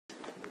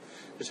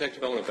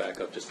Detective, I want to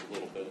back up just a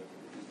little bit.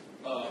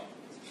 Are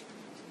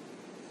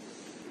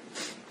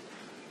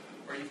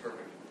you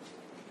perfect?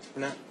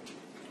 No. Let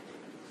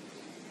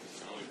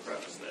me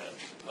preface that.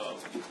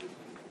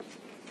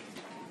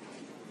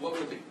 What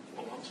would be?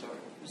 Oh, I'm sorry.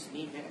 Just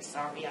need that.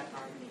 Sorry, I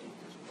can't meet.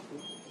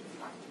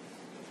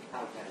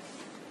 Okay.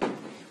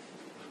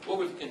 What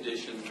were the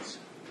conditions,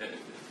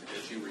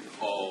 as you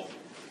recall,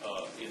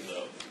 in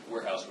the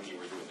warehouse when you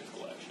were doing the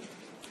collection?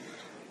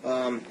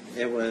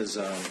 It was,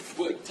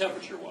 Well,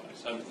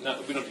 temperature-wise, we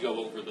don't have to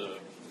go over the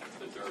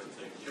dirt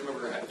thing. Do you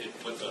remember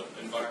what the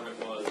environment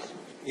was?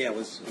 yeah, it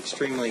was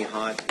extremely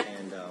hot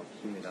and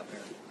humid up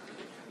there.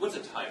 What's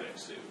a Tyvek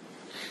suit?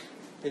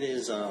 It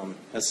is a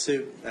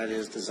suit that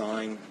is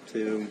designed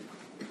to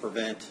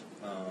prevent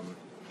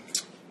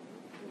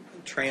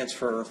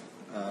transfer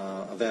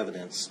of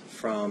evidence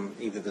from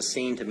either the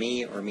scene to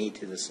me or me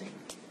to the scene.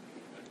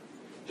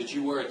 Did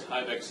you wear a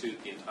Tyvek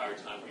suit the entire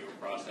time you were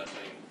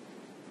processing?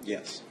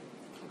 Yes.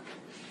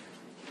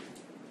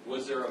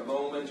 Was there a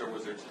moment or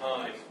was there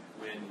time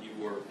when you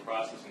were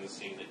processing the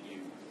scene that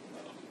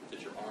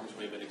that your arms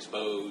may have been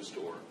exposed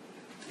or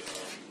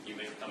you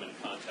may have come into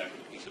contact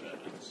with a piece of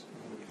evidence?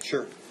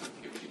 Sure.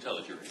 Would you tell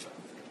the jury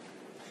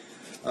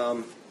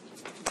about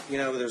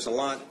that? There's a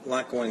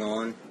lot going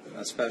on,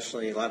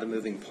 especially a lot of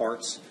moving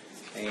parts,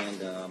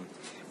 and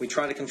we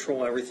try to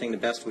control everything the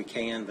best we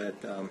can, but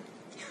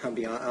I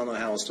don't know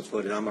how else to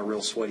put it. I'm a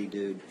real sweaty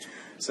dude.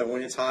 So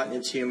when it's hot and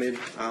it's humid,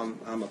 I'm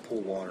a pool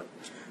of water.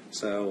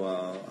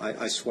 So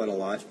I sweat a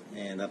lot,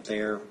 and up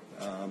there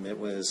it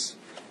was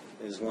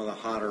one of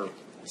the hotter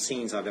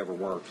scenes I've ever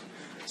worked.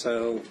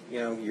 So,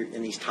 you're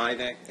in these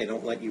Tyvek, they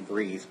don't let you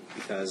breathe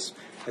because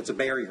it's a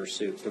barrier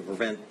suit to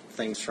prevent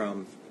things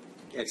from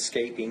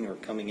escaping or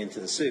coming into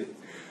the suit.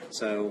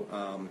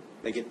 So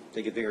they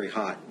get very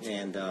hot,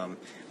 and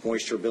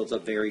moisture builds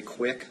up very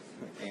quick,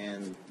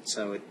 and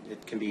so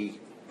it can be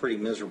pretty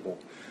miserable.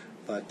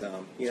 But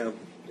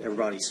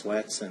everybody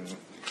sweats, and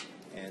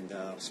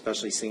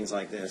especially scenes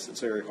like this,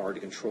 it's very hard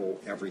to control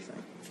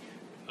everything.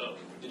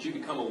 Did you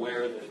become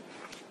aware that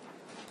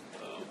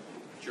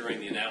during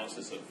the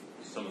analysis of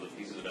some of the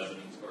pieces of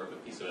evidence, or a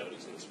piece of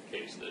evidence in this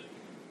case, that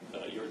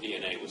your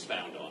DNA was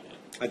found on it?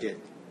 I did.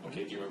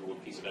 Okay, do you remember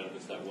what piece of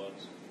evidence that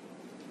was?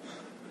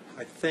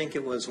 I think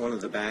it was one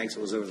of the bags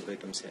that was over the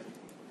victim's head.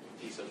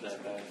 A piece of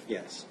that bag?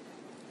 Yes.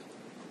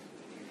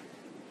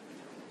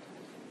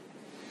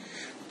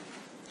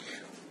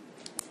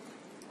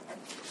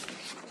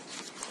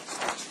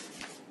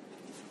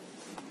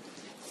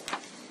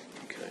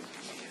 Okay.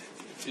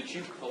 Did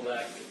you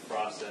collect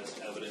process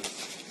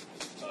evidence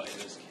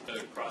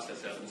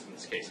in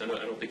this case? I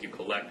don't think you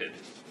collected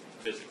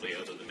physically,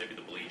 other than maybe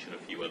the bleach and a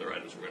few other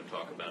items we're going to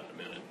talk about in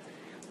a minute.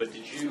 But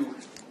did you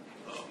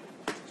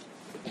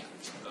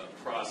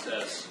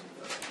process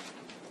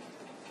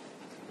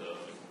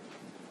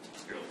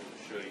here, let me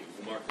show you,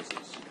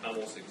 Marcus's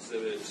Commonwealth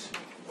Exhibit.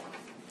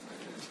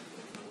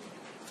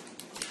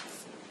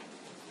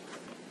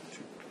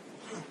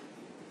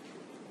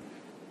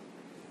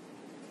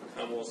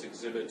 Commonwealth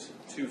Exhibit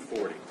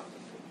 240.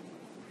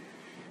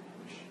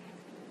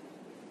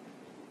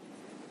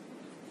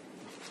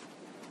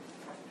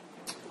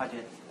 I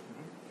did.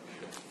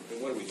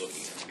 And what are we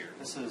looking at here?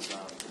 This is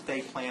a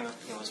day planner.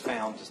 It was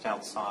found just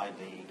outside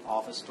the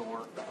office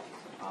door,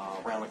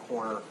 around the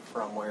corner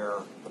from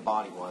where the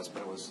body was,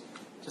 but it was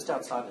just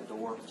outside the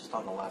door, just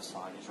on the left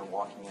side as you're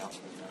walking out.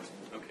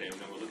 Okay, and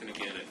then we're looking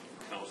again at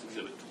Commonwealth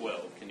Exhibit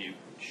 12. Can you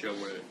show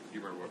where, do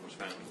you remember what was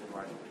found?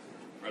 Right.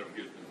 Right over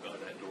here by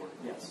that door?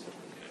 Yes.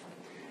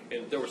 Okay.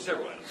 And there were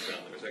several items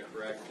found there, is that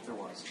correct? There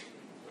was.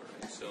 All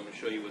right, so I'm going to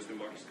show you what's been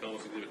marked as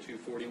Commonwealth Exhibit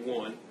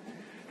 241.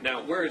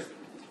 Now, where is,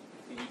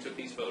 you took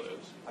these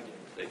photos. I did.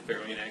 They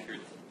fairly and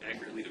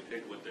accurately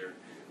depict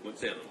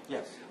what's in them.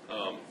 Yes.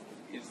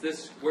 Is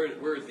this, where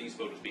are these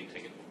photos being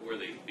taken? Where are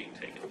they being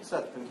taken? It's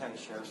at the Boone County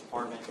Sheriff's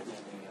Department in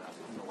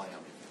the lab.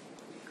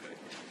 Okay.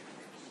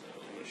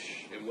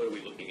 So, and what are we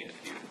looking at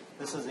here?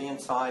 This is the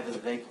inside of the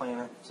day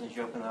planner. As soon as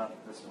you open it up,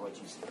 this is what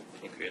you see.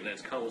 Okay, and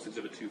that's Commonwealth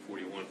Exhibit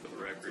 241 for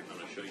the record. I'm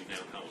going to show you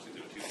now Commonwealth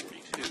Exhibit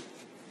 242.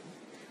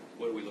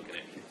 What are we looking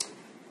at here?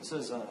 This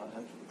is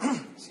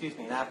excuse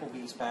me, an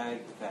Applebee's bag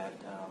that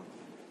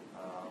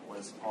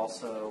was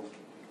also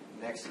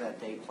next to that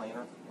day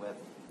planner with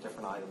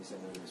different items in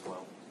it as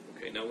well.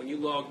 Okay, now when you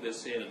logged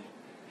this in,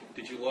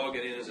 did you log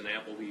it in as an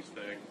Applebee's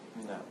bag?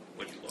 No.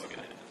 What did you log it in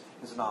as?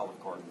 It's an Olive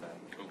Garden bag.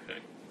 Okay.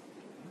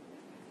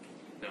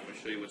 Now I'm going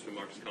to show you what's been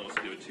marked as Commonwealth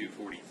Exhibit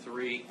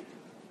 243.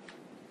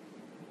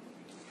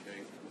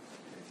 Okay.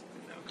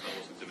 Now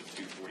Commonwealth Exhibit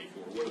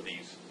 244. What are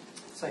these?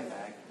 Same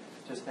bag.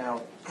 Just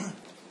now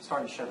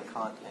starting to show the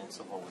contents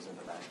of what was in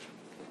the bag.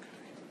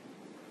 Okay.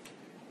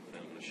 Now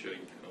I'm going to show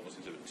you Commonwealth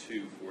Exhibit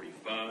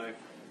 245.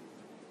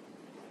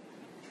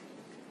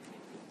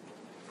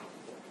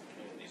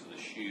 And these are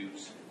the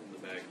shoes in the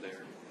bag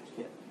there.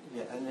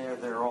 Yeah, and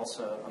they're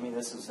also, I mean,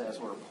 this is as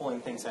we're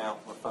pulling things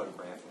out, we're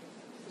photographing.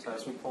 So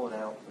as we pull it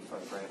out, we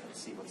photograph it and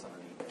see what's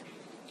underneath it.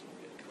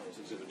 Okay, Commonwealth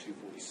Exhibit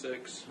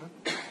 246.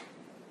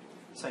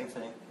 Same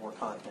thing, more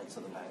contents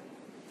of the bag.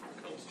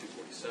 Columns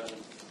 247.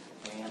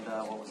 And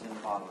what was in the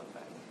bottom of the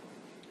bag?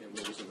 And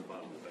what was in the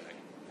bottom of the bag?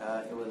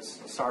 It was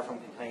a styrofoam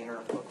container,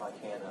 looked like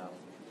had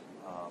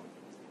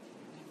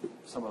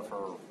some of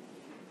her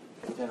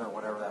dinner,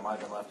 whatever that might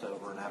have been left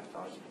over, an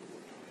appetizer.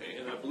 Okay,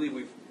 and I believe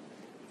we've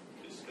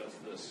discussed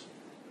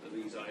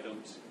these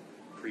items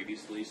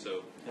previously,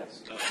 so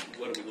Yes.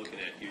 what are we looking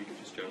at here? You can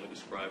just generally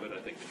describe it.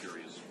 I think the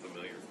jury is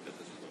familiar at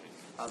this point.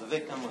 The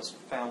victim was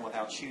found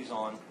without shoes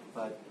on,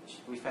 but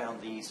we found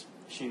these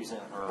shoes in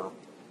her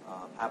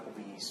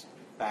Applebee's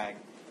bag.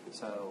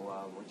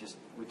 So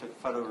we took a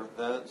photo of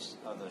those,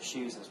 of the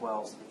shoes, as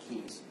well as the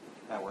keys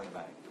that were in the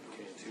bag.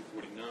 Okay,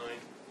 249.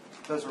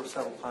 Those were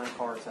several time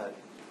cards that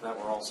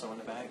were also in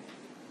the bag.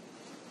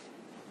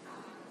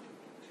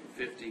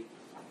 250.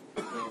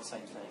 Doing the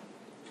same thing.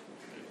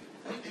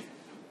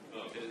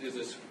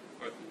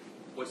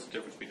 What's the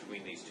difference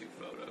between these two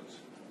photos?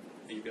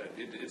 You've got,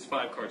 it's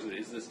 5 cards.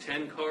 Is this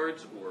 10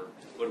 cards, or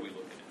what are we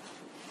looking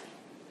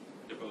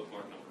at? They're both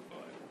marked number 5.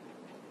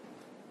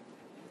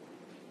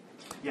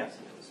 Yes,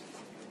 it is.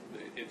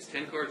 It's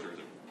 10 cards, or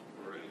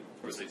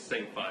is it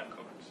saying 5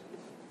 cards?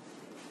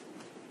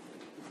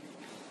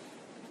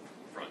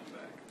 Front and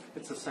back.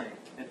 It's the same.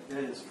 It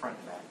is front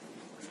and back.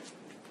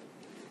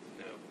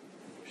 Now,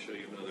 I'll show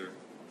you another.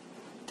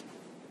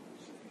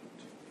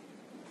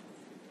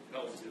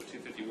 Oh,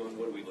 251.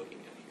 What are we looking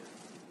at here?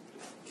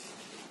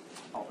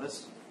 Oh,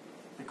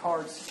 the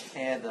cards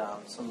had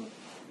some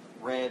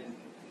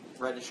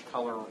reddish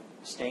color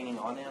staining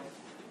on them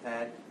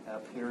that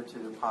appeared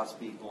to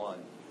possibly be blood.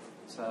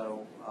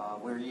 So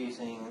we're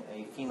using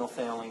a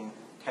phenolphthalein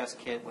test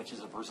kit, which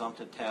is a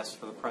presumptive test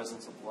for the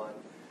presence of blood.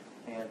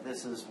 And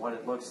this is what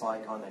it looks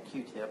like on the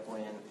Q-tip.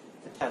 When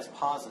it tests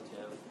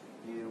positive,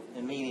 you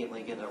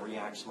immediately get a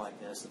reaction like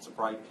this. It's a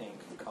bright pink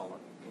color.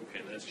 Okay,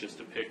 and that's just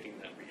depicting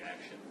that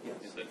reaction.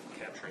 Yes. Is that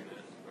capturing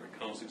that? All right,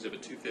 Columns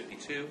Exhibit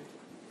 252.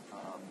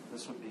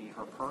 This would be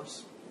her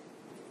purse.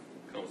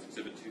 Columns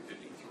Exhibit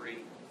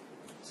 253.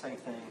 Same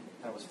thing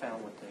that was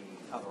found with the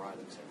other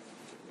items here.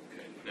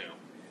 Okay, now,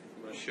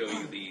 I'm going to show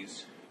you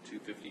these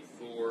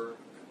 254.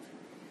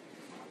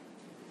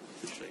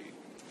 Show you.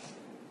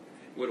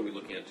 What are we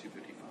looking at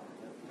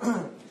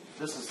 254?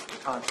 This is the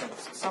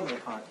contents, some of the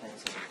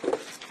contents.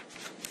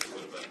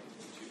 What about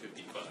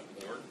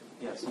 255 more?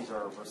 Yes, these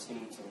are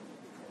receipts and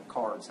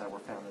cards that were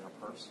found in her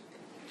purse.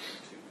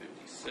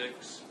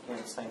 256.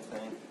 Again, same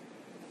thing.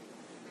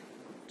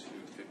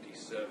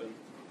 257.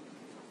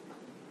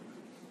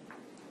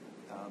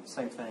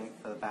 Same thing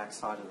for the back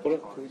side of the Hold on,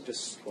 cards. can we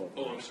just slow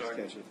Oh, I'm sorry.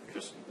 Catch it.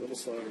 Just a little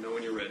slower. Let me know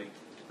when you're ready.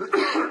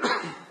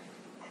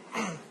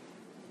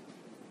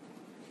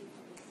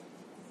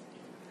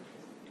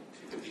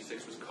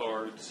 256 was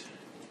cards.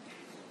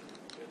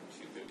 And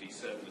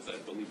 257 is, I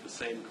believe, the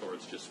same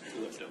cards, just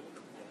flipped over.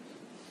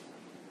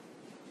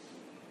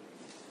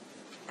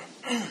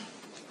 Okay,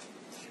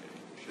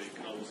 show you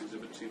Columns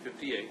Exhibit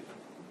 258.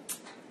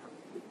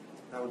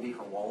 That would be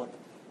her wallet.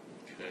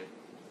 Okay.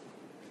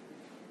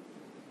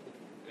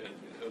 And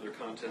other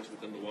contents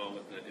within the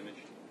wallet in that image?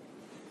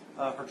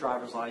 Her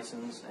driver's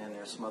license, and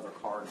there's some other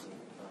cards that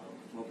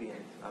will be in,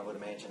 I would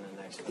imagine, in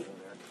the next photo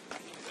there.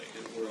 Okay,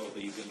 and were all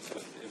these in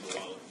the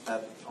wallet?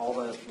 All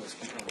that was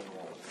contained in the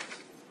wallet.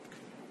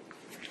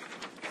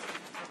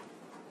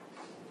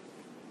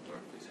 All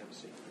right, please have a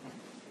seat.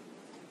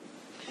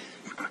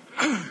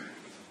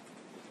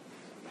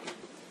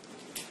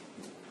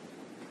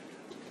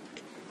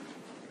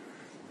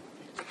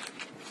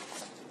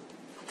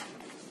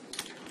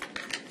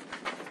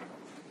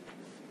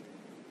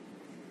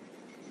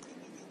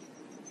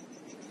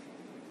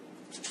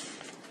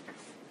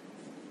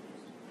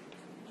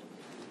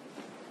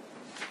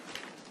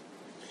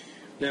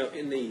 Now,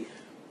 in the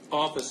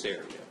office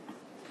area,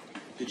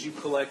 did you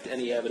collect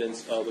any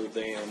evidence other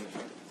than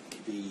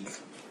the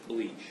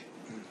bleach?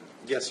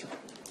 Yes, sir.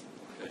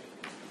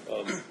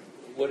 Okay.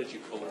 What did you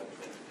collect?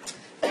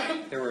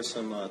 There were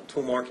some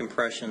tool mark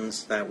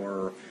impressions that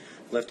were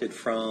lifted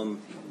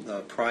from the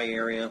pry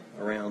area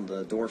around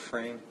the door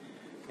frame,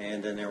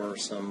 and then there were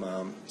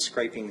some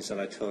scrapings that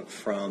I took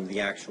from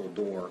the actual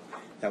door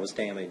that was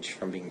damaged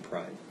from being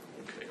pried.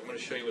 Okay, I'm going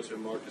to show you what's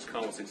been marked as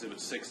Columns Exhibit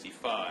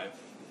 65,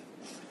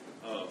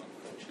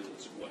 which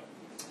is what?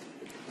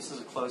 This is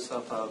a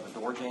close-up of the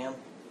door jamb.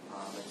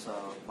 It's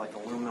like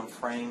aluminum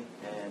frame,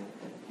 and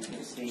you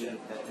can see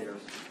that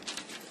there's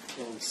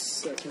 1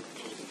 second.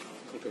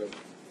 Click it over.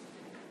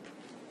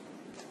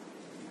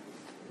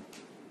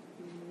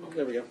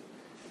 There we go.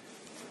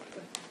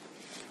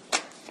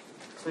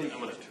 I'm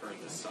going to turn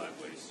this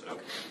sideways so I can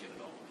get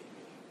it all.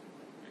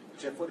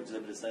 Jeff, what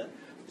exhibit is that?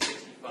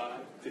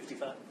 65?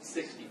 55?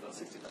 65.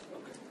 65,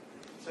 okay.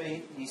 So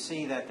you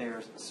see that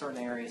there's certain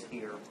areas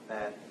here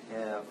that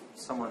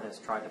someone has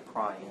tried to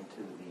pry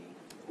into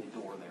the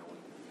door there with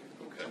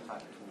Okay. some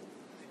type of tool.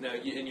 Now,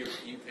 you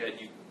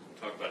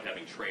talked about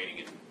having training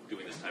and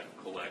doing this type of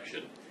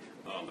collection,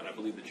 and I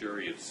believe the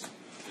jury's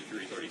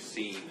already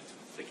seen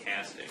the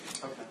casting.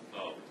 Okay.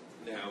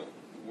 Now,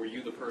 were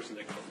you the person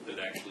that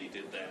actually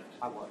did that?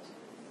 I was.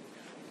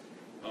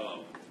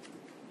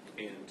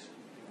 And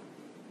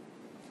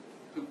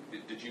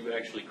did you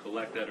actually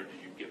collect that, or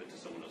did you give it to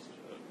someone else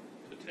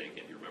to take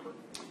it? You remember?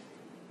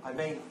 I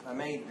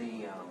made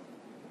the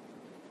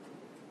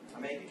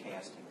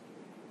casting,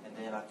 and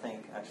then I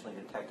think actually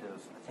it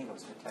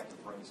was Detective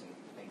Rosie,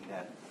 maybe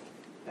that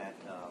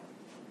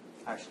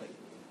actually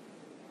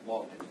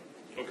logged it.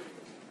 Okay.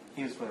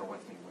 He was there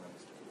with me when I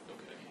was doing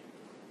Okay.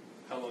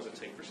 How long does it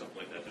take for something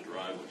like that to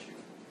dry?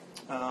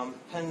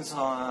 Depends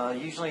on,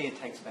 usually it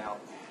takes about,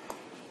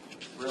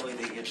 really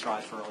they get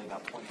dry for only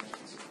about 20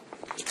 minutes.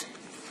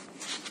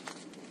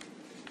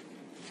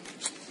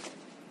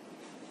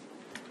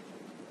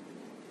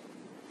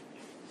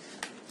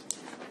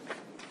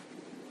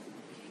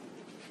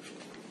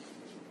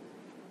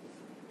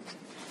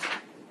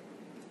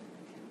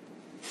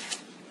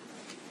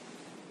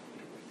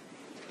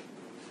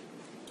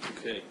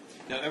 Okay.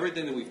 Now,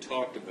 everything that we've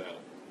talked about,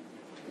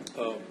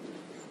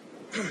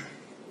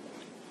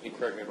 and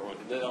correct me if I'm wrong,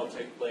 did that all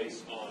take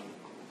place on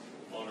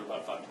or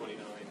about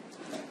 529?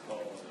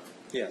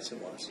 Yes, it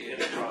was. The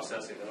data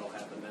processing that all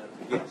happened then?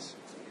 Yes.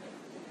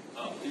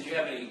 Did you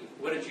have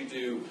what did you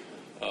do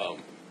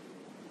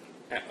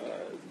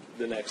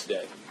the next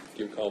day?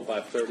 Do you recall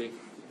 5:30?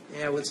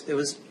 Yeah, it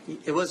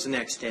was the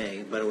next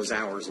day, but it was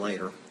hours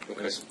later. Okay.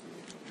 It was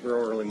real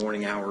early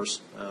morning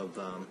hours of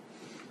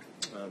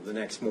the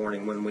next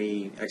morning when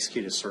we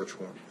executed a search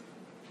warrant.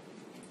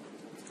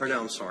 Or no,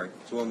 I'm sorry.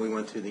 It's when we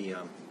went to the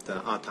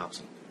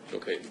autopsy.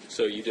 Okay,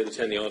 so you did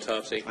attend the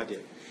autopsy? I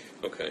did.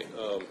 Okay,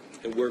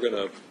 and we're going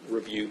to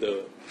review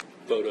the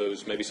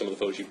photos, maybe some of the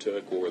photos you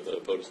took or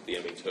the photos that the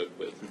ME took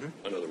with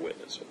another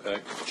witness,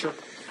 okay? Sure.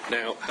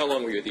 Now, how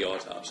long were you at the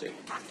autopsy?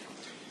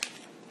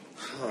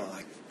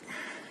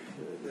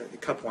 A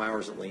couple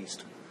hours at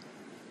least.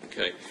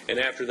 Okay, and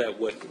after that,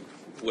 what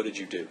did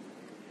you do?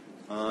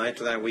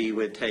 After that, we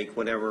would take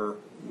whatever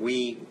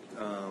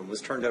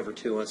was turned over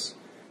to us,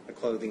 the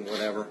clothing,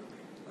 whatever,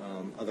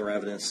 other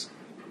evidence.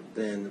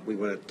 Then we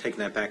would have taken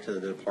that back to the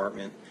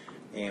department,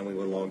 and we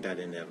would log that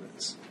in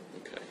evidence.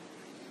 Okay.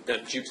 Now,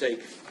 did you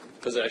take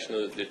possession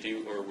of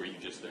or were you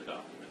just there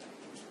documenting?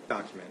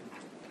 Documented.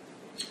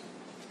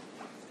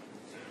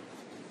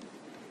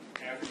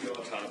 After the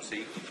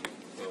autopsy,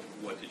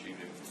 what did you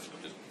do?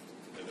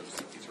 I noticed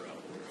that these are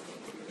out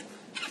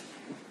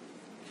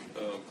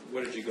there.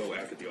 Where did you go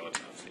after the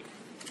autopsy?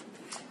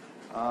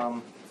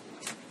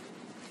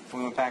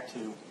 We went back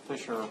to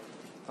Fisher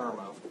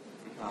Thermo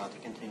to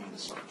continue the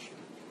search.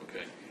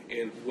 Okay.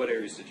 And what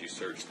areas did you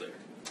search there?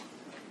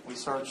 We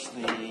searched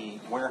the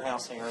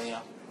warehouse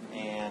area,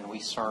 and we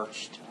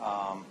searched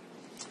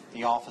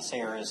the office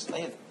areas.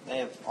 They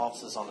have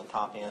offices on the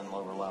top end,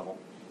 lower level.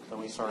 So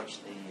we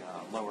searched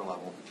the lower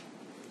level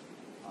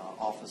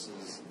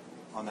offices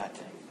on that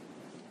day.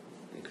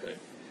 Okay.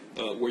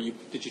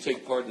 Did you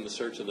take part in the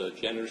search of the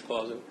janitor's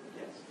closet?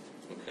 Yes.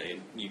 Okay,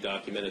 and you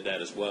documented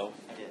that as well?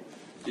 I did.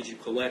 Did you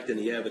collect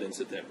any evidence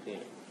at that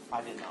point?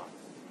 I did not.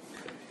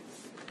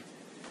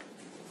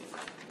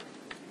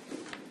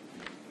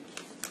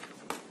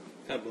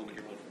 Have a moment,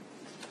 Your Honor.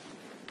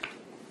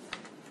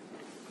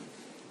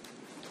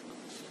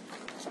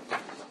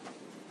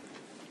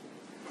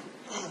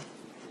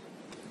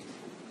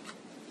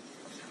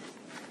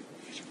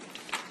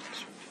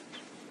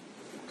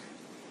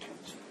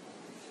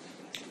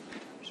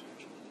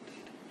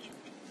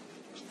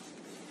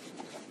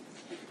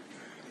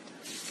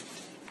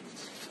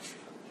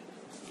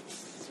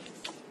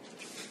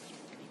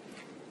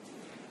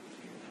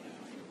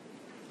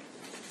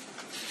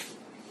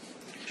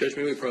 Judge,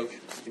 may we approach?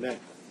 You may.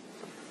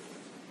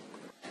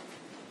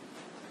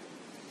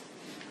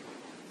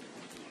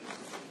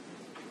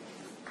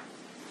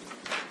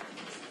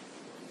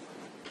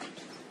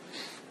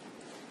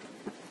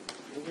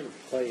 We're going to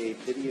play a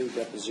video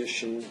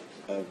deposition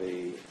of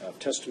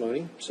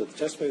testimony. So the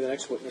testimony of the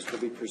next witness will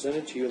be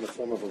presented to you in the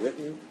form of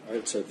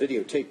it's a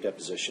videotape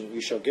deposition.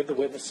 You shall give the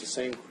witness the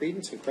same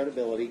credence and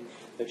credibility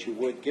that you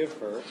would give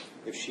her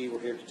if she were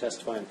here to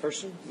testify in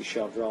person. You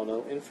shall draw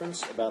no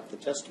inference about the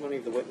testimony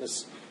of the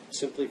witness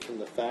simply from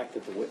the fact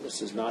that the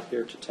witness is not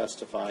here to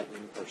testify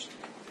in person.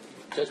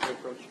 Judge, may we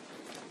approach?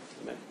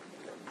 You may.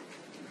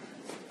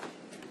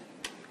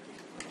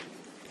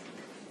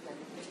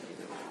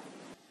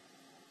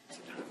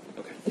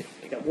 Okay.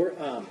 Yeah, we're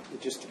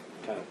just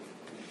kind of.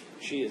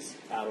 She is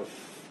out of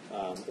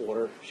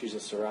order. She's a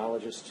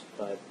serologist,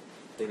 but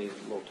they need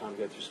a little time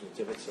to go through some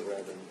exhibits. So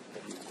rather than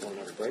have you go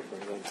another break,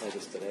 we're going to play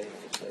this today. And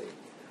I would say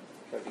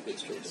try to be good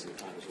stewards of your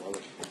time as well.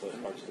 If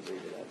both parties agree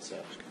to that. So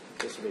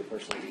this will be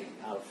personally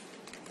out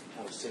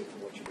of sync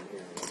from what you've been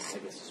hearing. I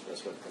guess is the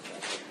best way to put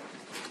that.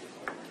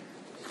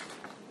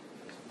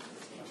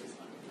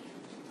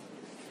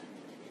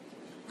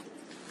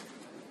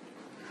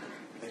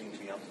 They need to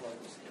be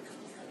uploaded.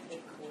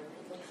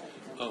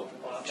 Oh,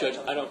 Judge,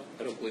 I don't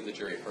believe the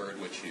jury heard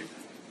what you.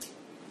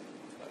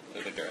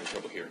 I think they're having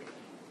trouble hearing.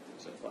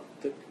 So.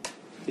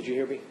 Did you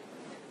hear me?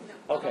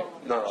 Okay.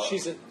 No.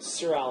 She's a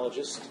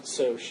serologist,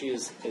 so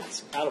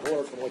it's out of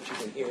order from what you've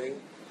been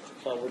hearing.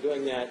 We're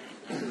doing that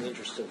in the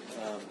interest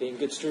of being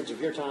good stewards of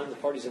your time. The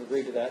parties have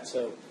agreed to that,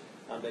 so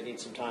They need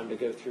some time to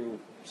go through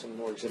some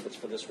more exhibits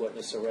for this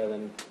witness, so rather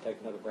than take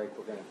another break,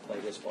 we're going to play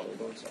this while they're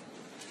doing so.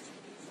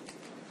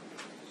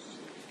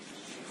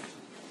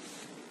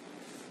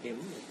 Yeah,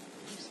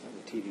 let's have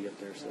the TV up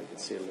there so they can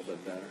see it a little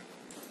bit better.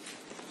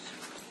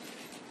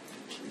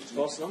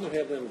 Boston, I'm going to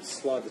have them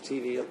slide the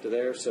TV up to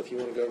there, so if you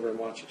want to go over and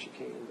watch it, you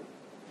can.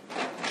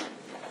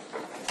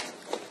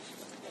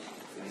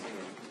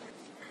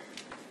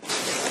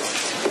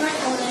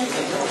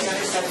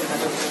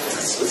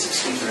 Let's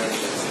excuse her.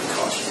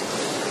 Caution.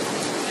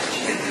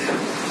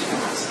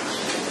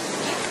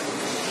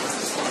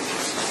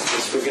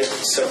 Let's forget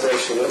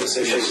separation of witness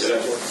issues. Is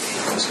that what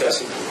we're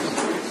discussing?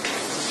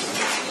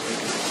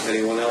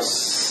 Anyone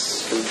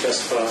else can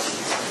testify?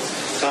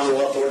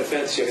 Commonwealth or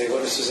defense, you have any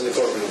witnesses in the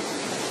courtroom?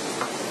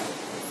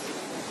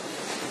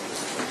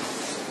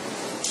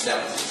 No.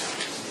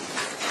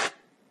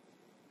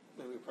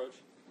 May we approach?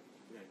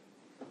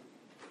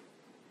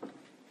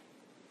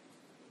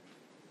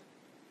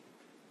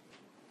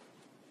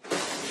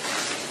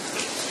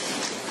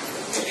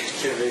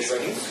 Can you raise your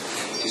right hand?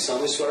 Do you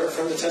solemnly swear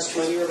from the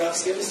testimony you're about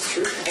to give us the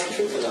truth, the whole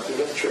truth, and nothing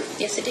but the truth?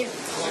 Yes, I do.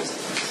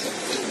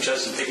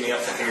 Justin, pick me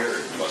up from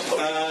here.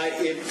 Why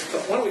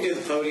don't we do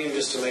the podium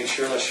just to make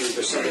sure, unless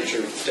there's something at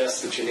your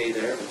desk that you need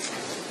there.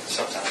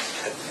 Sometime.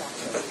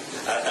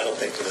 I don't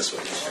think for this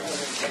one.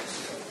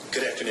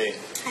 Good afternoon.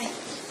 Hi.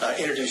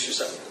 Introduce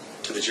yourself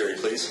to the jury,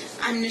 please.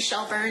 I'm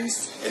Nichelle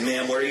Burns. And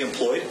ma'am, where are you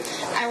employed?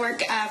 I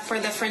work for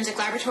the Forensic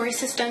Laboratory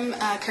System,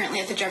 currently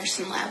at the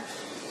Jefferson Lab.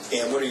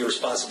 And what are your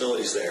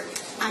responsibilities there?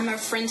 I'm a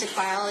forensic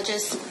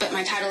biologist, but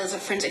my title is a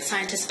forensic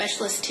scientist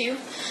specialist too.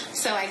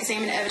 So I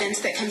examine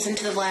evidence that comes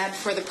into the lab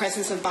for the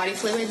presence of body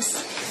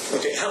fluids.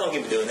 Okay, how long have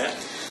you been doing that?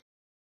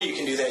 You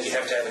can do that, you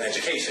have to have an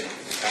education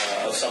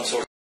of some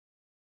sort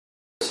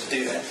to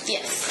do that.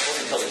 Yes.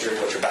 Tell the jury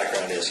what your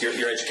background is,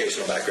 your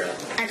educational background.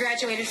 I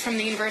graduated from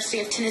the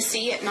University of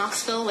Tennessee at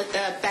Knoxville with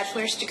a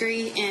bachelor's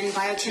degree in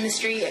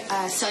biochemistry,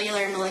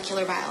 cellular and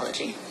molecular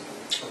biology.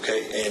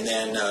 Okay, and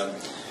then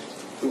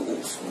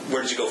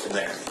where did you go from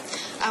there?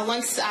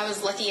 Once I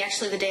was lucky,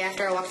 actually, the day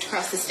after I walked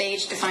across the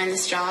stage to find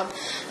this job.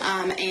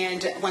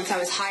 And once I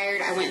was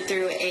hired, I went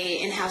through a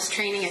in-house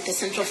training at the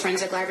Central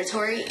Forensic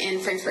Laboratory in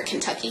Frankfort,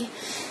 Kentucky.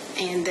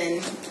 And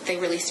then they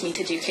released me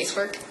to do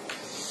casework.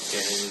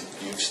 And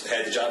you've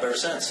had the job ever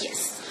since?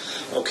 Yes.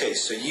 Okay,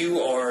 so you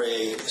are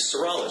a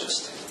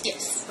serologist?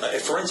 Yes. A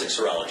forensic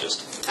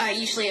serologist?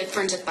 Usually a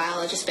forensic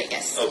biologist, but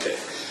yes. Okay.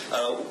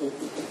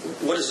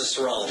 What does a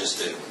serologist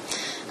do?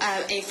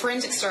 A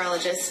forensic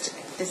serologist,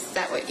 is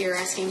that what you're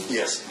asking?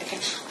 Yes. Okay.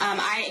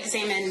 I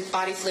examine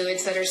body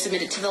fluids that are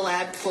submitted to the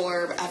lab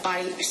for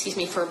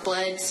for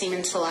blood,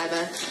 semen,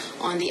 saliva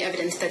on the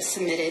evidence that's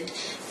submitted,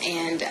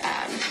 and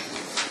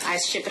I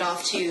ship it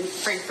off to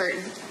Frankfurt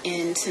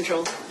in kind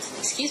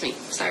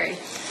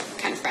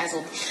of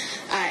frazzled,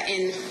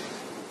 in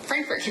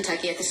Frankfort,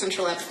 Kentucky at the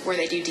Central Lab where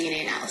they do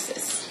DNA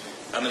analysis.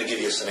 I'm going to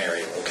give you a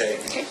scenario, okay?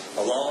 Okay.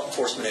 A law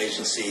enforcement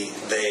agency,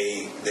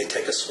 they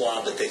take a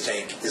swab that they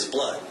think is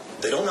blood.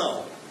 They don't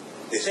know.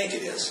 They think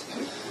it is.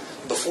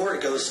 Before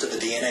it goes to the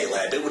DNA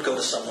lab, it would go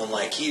to someone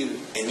like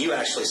you, and you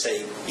actually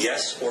say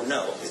yes or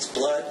no. It's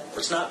blood or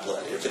it's not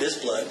blood. If it is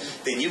blood,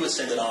 then you would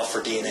send it off for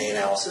DNA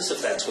analysis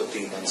if that's what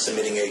the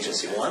submitting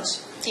agency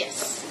wants.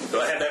 Yes. Do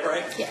I have that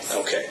right? Yes.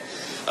 Okay.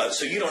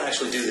 So you don't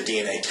actually do the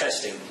DNA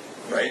testing,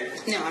 right?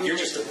 No, You're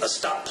just a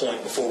stop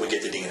point before we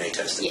get to DNA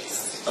testing.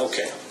 Yes.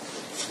 Okay.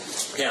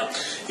 Now,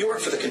 you work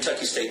for the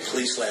Kentucky State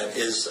Police Lab.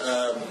 Is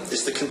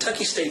the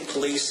Kentucky State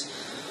Police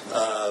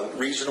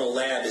regional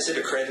lab, is it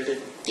accredited?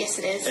 Yes,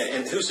 it is.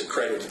 And who's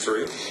accredited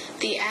through?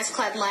 The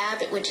ASCLD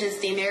Lab, which is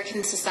the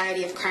American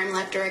Society of Crime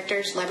Lab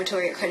Directors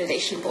Laboratory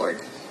Accreditation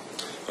Board.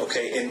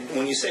 Okay, and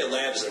when you say a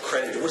lab is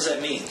accredited, what does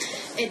that mean?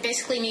 It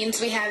basically means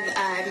we have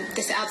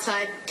this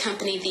outside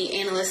company,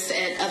 the analysts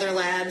at other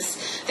labs.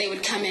 They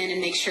would come in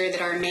and make sure that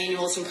our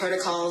manuals and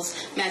protocols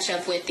match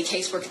up with the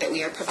casework that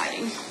we are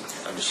providing.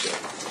 Understood.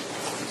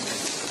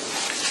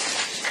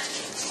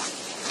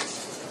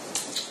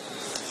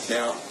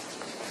 Now,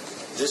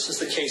 this is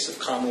the case of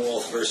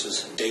Commonwealth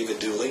versus David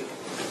Dooley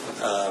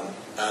out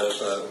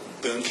of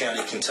Boone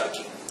County,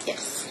 Kentucky.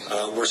 Yes.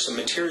 Were some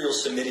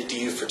materials submitted to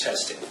you for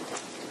testing?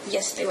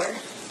 Yes, they were.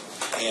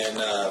 And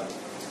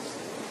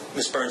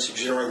Ms. Burns, did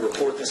you generally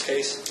report this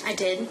case? I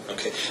did.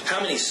 Okay.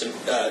 How many,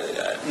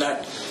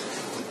 not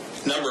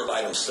number of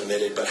items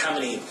submitted, but how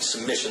many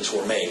submissions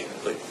were made?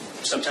 Like,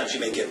 sometimes you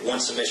may get one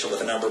submission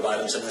with a number of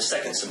items and a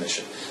second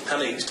submission. How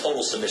many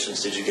total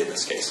submissions did you get in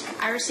this case?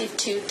 I received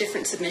 2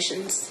 different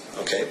submissions.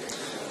 Okay.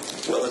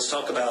 Well, let's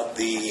talk about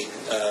the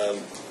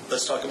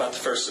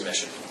first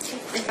submission.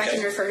 If I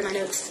can refer to my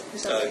notes.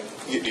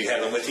 Do you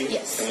have them with you?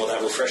 Yes. And will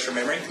that refresh your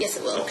memory? Yes,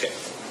 it will. Okay.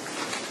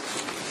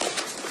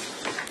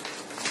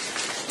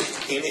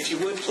 And if you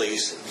would,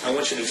 please, I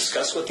want you to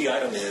discuss what the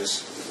item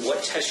is,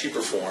 what test you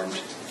performed,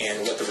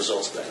 and what the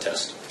results of that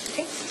test.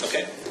 Okay.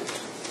 Okay?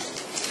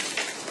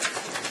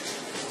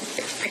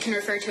 I can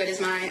refer to it as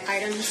my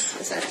items.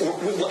 Is that? I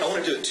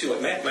want to do it too.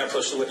 May I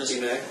approach the witness?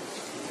 You may.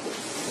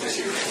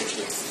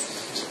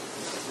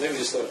 Maybe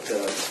just let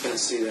Ben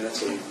see that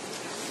so we need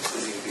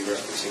to be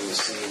referencing the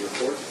same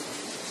report.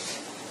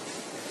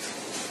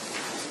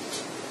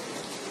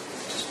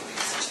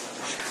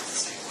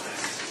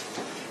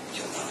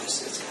 You'll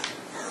notice it's got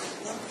her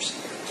numbers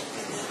here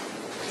and then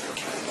her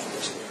county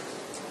numbers here.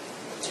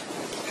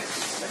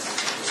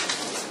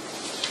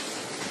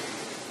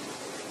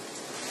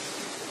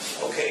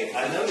 Okay,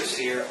 I notice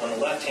here on the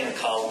left-hand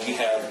column you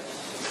have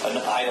an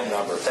item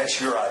number. That's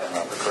your item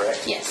number,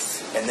 correct? Yes.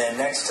 And then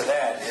next to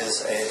that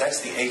is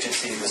that's the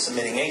agency, the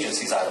submitting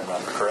agency's item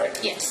number, correct?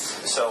 Yes.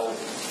 So,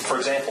 for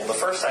example, the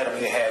first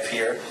item you have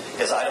here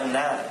is item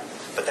 9,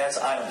 but that's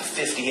item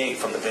 58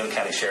 from the Boone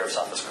County Sheriff's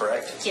Office,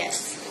 correct?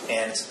 Yes.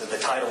 And the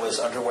title is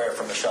Underwear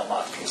from Michelle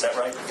Mockney. Is that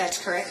right? That's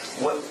correct.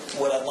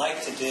 What I'd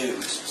like to do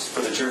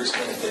for the jury's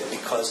benefit,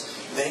 because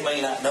they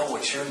may not know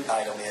what your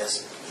item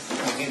is,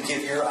 when you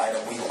give your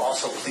item, will you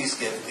also please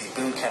give the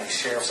Boone County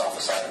Sheriff's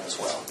Office item as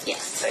well?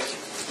 Yes. Thank you.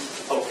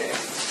 Okay.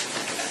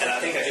 And I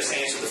think I just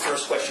answered the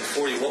first question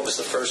for you. What was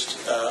the first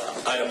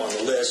item on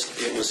the list?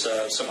 It was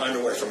some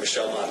underwear from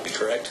Michelle Mockney,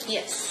 correct?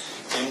 Yes.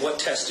 And what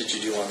test did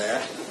you do on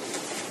that?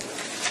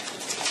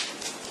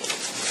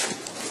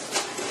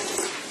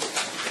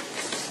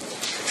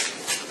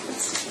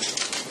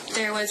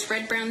 There was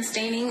red-brown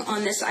staining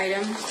on this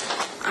item,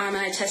 and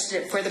I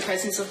tested it for the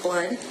presence of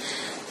blood.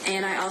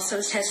 And I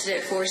also tested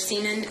it for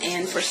semen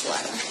and for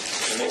saliva.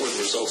 And what were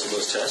the results of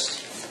those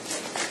tests?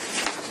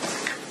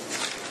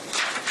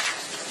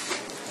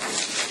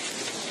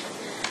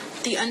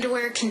 The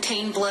underwear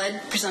contained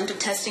blood. Presumptive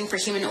testing for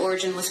human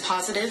origin was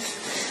positive.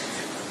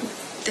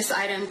 This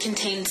item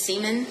contained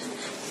semen,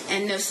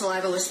 and no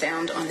saliva was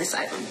found on this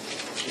item.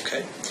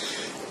 Okay.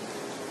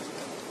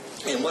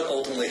 And what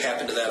ultimately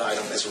happened to that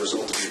item as a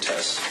result of your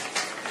test?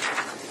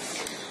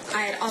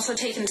 I had also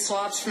taken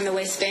swabs from the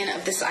waistband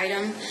of this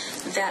item.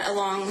 That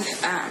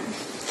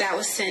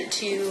was sent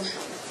to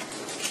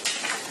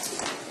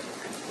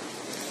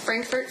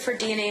Frankfurt for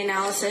DNA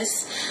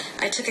analysis.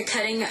 I took a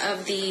cutting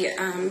of the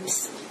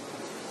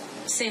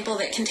sample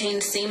that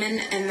contained semen,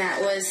 and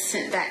that was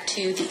sent back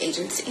to the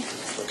agency.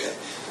 Okay.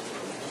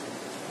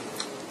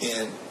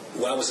 And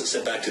why was it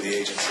sent back to the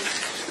agency?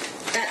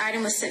 That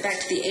item was sent back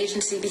to the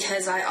agency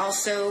because I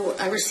also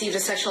received a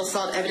sexual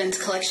assault evidence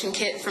collection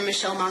kit from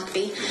Michelle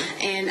Mockney,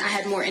 and I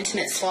had more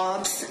intimate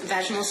swabs,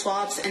 vaginal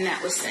swabs, and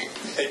that was sent.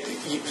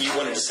 You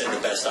wanted to send the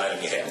best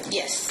item you had?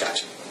 Yes.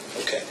 Gotcha.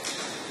 Okay.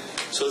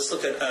 So let's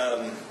look at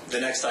the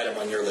next item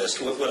on your list.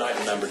 What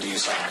item number do you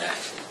sign that?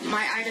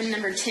 My item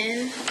number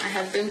 10, I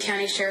have Boone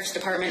County Sheriff's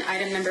Department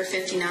item number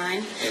 59.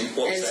 And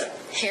what was that?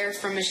 Hair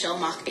from Michelle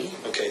Mockney.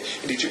 Okay.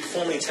 And did you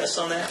perform any tests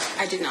on that?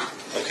 I did not.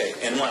 Okay.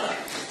 And why not?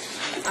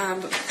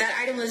 That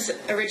item was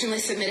originally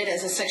submitted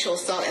as a sexual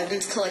assault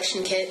evidence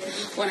collection kit.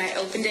 When I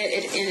opened it,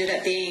 it ended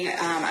up being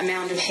a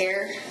mound of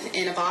hair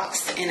in a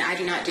box, and I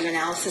do not do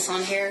analysis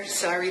on hair,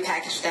 so I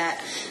repackaged that,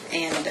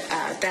 and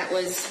that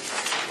was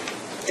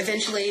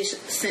eventually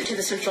sent to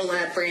the Central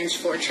Lab branch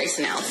for trace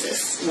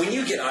analysis. When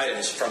you get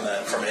items from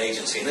an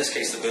agency, in this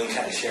case the Boone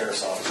County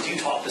Sheriff's Office, do you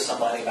talk to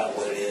somebody about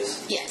what it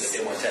is Yes. that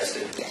they want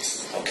tested?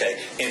 Yes.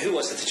 Okay. And who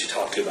was it that you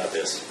talked to about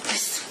this? I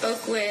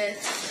spoke with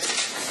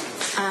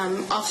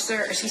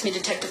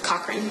Detective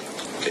Cochran.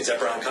 Okay, is that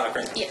Brian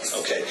Cochran? Yes.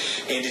 Okay.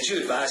 And did you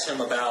advise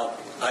him about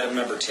item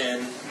number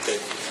 10,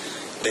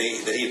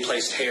 that he had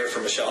placed hair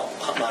from Michelle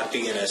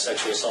Mockney in a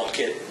sexual assault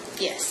kit?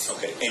 Yes.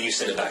 Okay. And you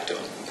sent it back to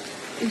him?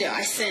 No,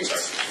 I sent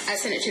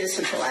it to the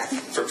Central Lab.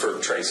 For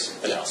trace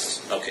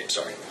analysis? Yes. Okay,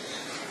 sorry.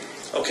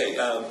 Okay,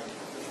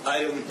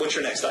 what's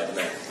your next item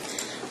there?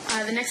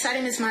 The next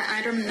item is my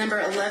item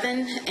number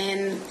 11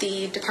 and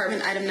the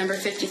department item number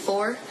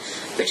 54,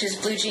 which is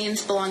blue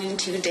jeans belonging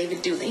to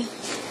David Dooley.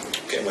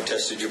 Okay, and what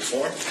test did you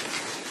perform?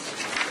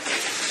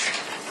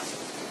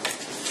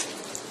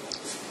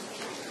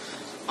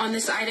 On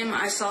this item,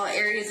 I saw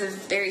areas of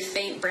very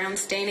faint brown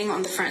staining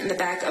on the front and the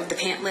back of the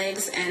pant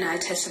legs, and I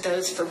tested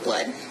those for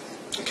blood.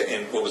 Okay,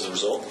 and what was the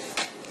result?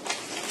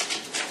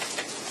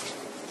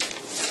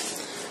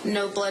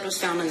 No blood was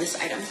found on this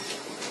item.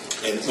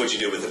 And what did you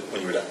do with it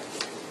when you were done?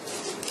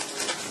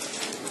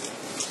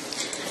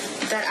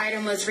 That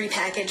item was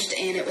repackaged,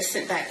 and it was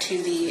sent back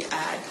to the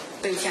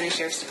Boone County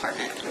Sheriff's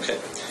Department. Okay.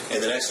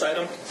 And the next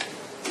item?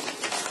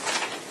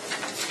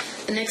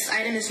 The next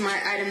item is my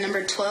item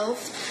number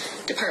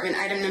 12, department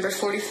item number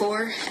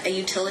 44, a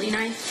utility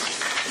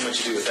knife. And what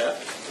did you do with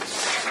that?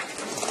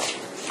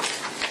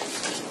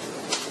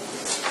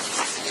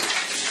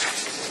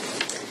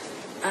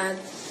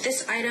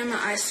 This item,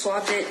 I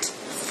swabbed it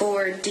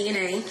for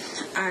DNA.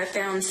 I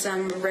found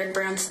some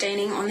red-brown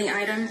staining on the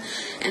item,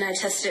 and I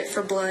tested it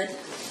for blood.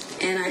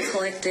 And I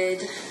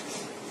collected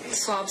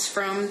swabs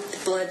from the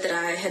blood that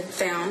I had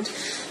found.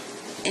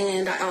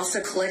 And I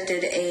also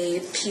collected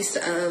a piece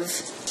of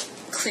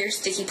clear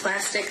sticky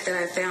plastic that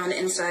I found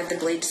inside the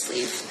blade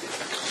sleeve.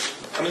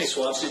 How many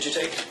swabs did you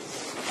take?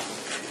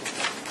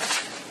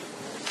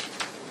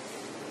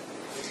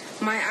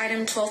 My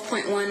item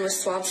 12.1 was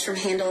swabs from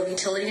handle of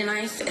utility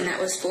knife, and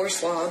that was 4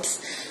 swabs.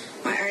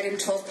 My item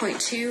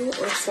 12.2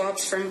 were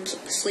swabs from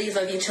sleeve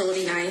of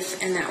utility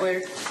knife, and that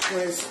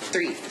was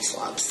 3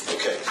 swabs.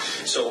 Okay,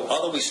 so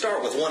although we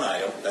start with one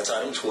item, that's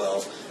item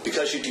 12,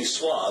 because you do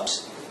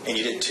swabs, and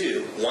you did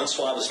 2, one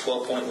swab is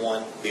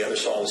 12.1, the other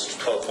swab is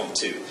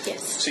 12.2.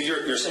 Yes. So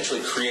you're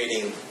essentially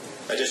creating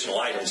additional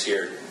items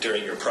here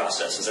during your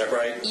process, is that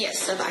right? Yes,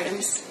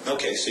 sub-items.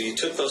 Okay, so you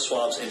took those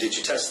swabs, and did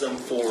you test them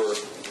for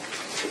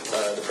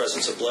the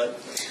presence of blood?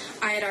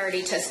 I had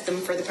already tested them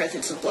for the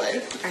presence of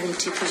blood, item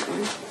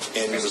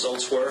 2.1. And the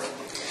results were?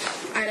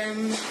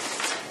 Item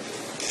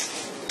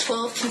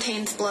 12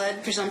 contains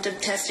blood. Presumptive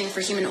testing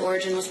for human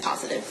origin was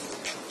positive.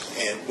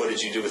 And what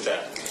did you do with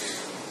that?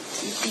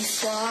 These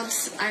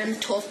swabs, item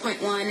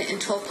 12.1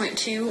 and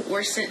 12.2,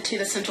 were sent to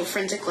the Central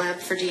Forensic Lab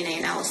for DNA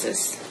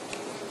analysis.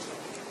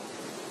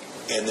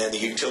 And then the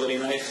utility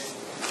knife?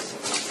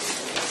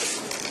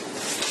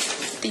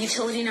 The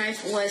utility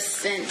knife was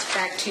sent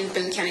back to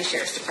Boone County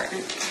Sheriff's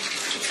Department.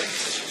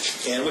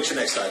 Okay. And what's your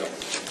next item?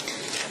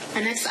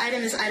 My next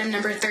item is item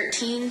number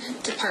 13,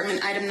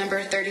 department item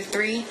number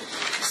 33,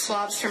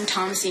 swabs from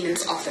Tom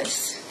Seaman's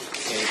office.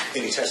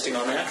 Any testing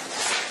on that?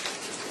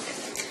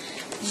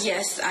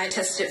 Yes, I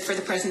tested it for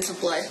the presence of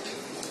blood.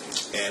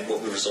 And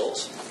what were the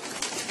results?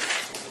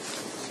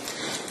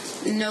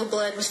 No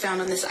blood was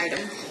found on this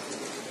item.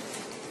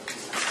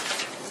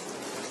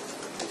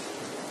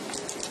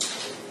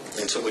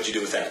 And so what'd you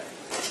do with that?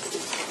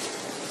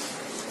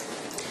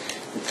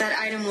 That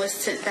item was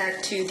sent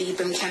back to the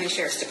Boone County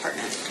Sheriff's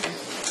Department.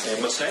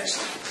 And what's next?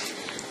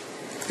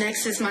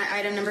 Next is my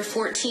item number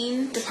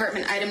 14,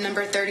 department item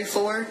number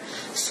 34,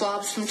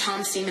 swabs from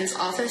Tom Seaman's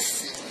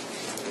office.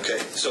 Okay,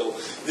 so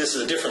this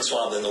is a different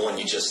swab than the one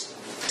you just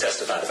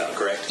testified about,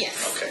 correct? Yes.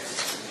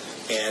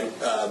 Okay. And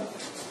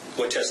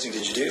what testing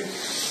did you do?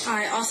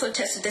 I also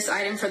tested this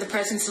item for the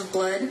presence of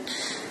blood,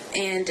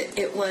 and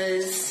it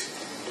was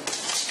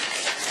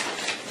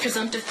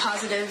presumptive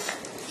positive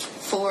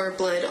for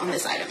blood on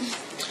this item.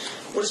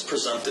 What does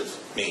presumptive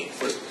mean?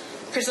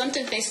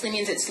 Presumptive basically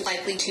means it's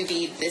likely to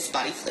be this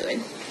body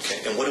fluid.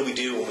 Okay. And what do we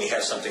do when we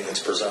have something that's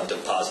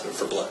presumptive positive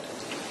for blood?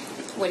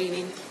 What do you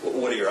mean?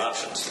 What are your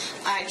options?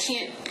 I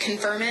can't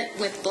confirm it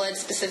with blood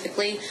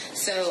specifically,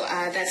 so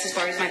that's as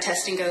far as my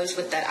testing goes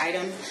with that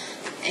item.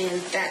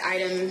 And that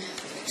item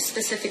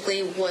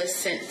specifically was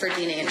sent for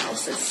DNA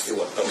analysis.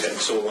 Okay,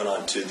 so it went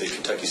on to the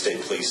Kentucky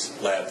State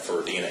Police lab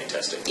for DNA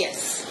testing?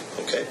 Yes.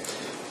 Okay.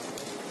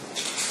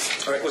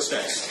 All right, what's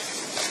next?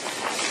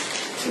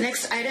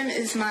 Next item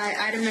is my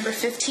item number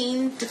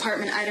 15,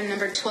 department item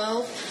number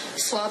 12,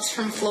 swabs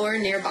from floor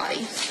near body.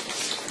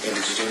 And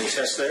did you do any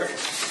tests there?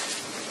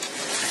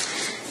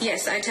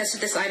 Yes, I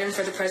tested this item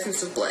for the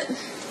presence of blood.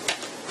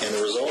 And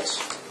the results?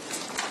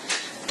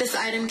 This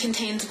item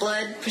contains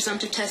blood.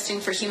 Presumptive testing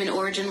for human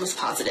origin was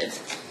positive.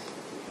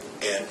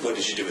 And what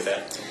did you do with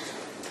that?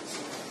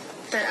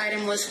 That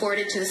item was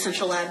forwarded to the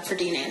central lab for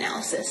DNA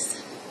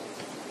analysis.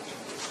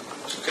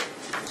 Okay.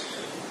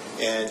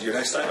 And your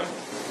next item?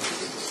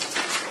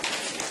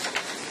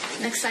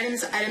 Next item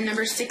is item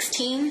number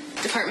 16,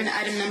 department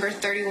item number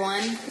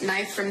 31,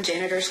 knife from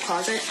janitor's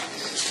closet.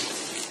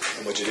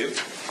 And what'd you do?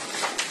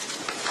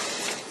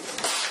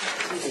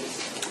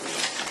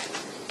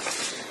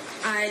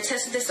 I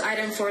tested this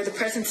item for the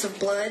presence of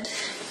blood,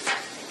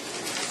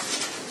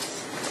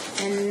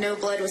 and no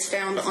blood was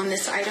found on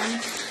this item.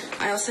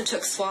 I also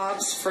took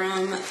swabs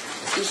from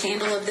the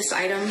handle of this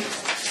item,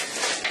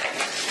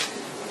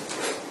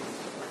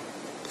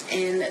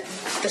 and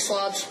the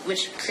swabs,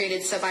 which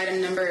created sub-item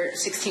number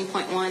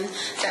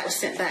 16.1, that was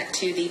sent back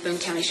to the Boone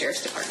County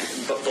Sheriff's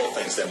Department. But both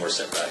things then were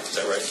sent back, is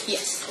that right?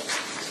 Yes.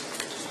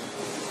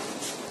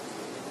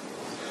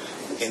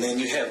 And then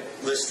you have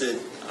listed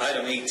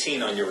item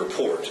 18 on your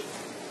report.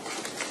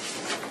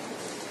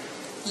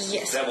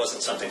 Yes. That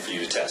wasn't something for you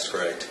to test,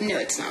 correct? No,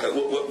 it's not.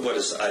 What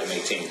is item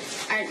 18?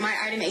 My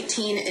item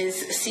 18 is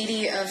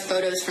CD of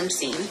photos from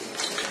scene.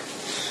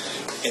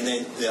 And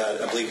then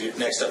I believe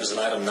next up is an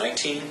item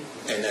 19,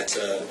 and that's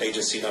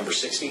agency number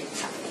 60.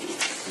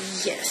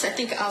 Yes, I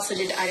think I also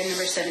did item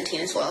number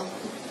 17 as well.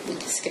 We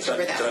can skip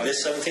over that Did I one.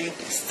 miss 17?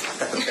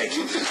 Thank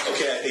you.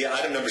 Okay, yeah,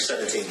 item number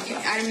 17. Okay,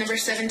 item number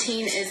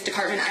 17 is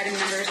department item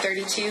number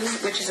 32,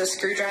 which is a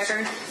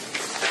screwdriver.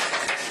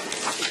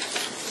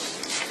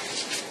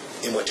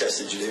 And what test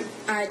did you do?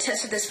 I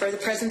tested this for the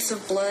presence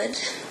of blood,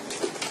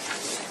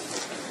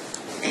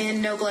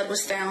 and no blood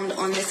was found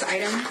on this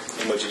item.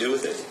 And what'd you do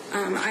with it?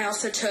 I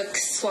also took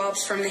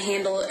swabs from the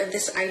handle of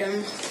this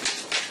item,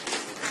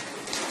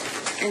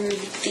 and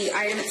the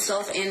item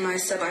itself and my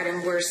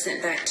sub-item were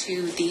sent back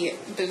to the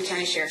Boone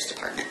County Sheriff's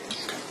Department.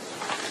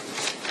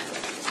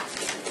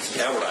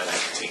 Now we're on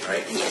 19,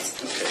 right?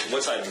 Yes. Okay,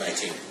 what's item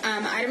 19?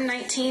 Item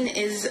 19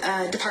 is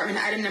department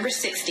item number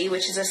 60,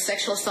 which is a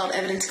sexual assault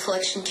evidence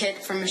collection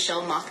kit from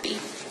Michelle Mockbee.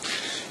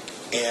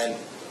 And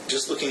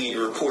just looking at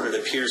your report, it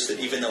appears that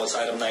even though it's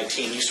item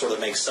 19, you sort of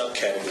make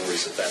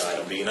subcategories of that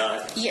item, do you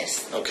not?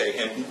 Yes. Okay,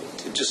 and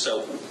just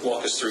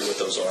walk us through what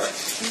those are.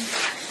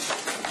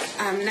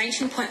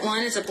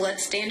 19.1 is a blood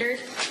standard.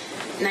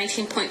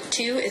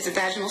 19.2 is a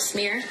vaginal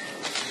smear.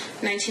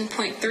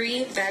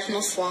 19.3,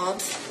 vaginal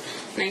swabs.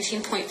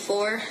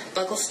 19.4,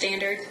 buccal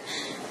standard.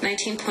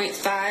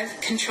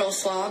 19.5, control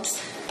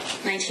swabs.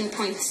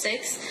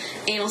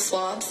 19.6, anal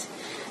swabs.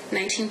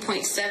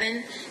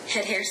 19.7,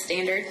 head hair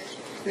standard.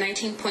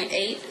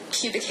 19.8,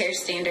 pubic hair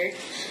standard.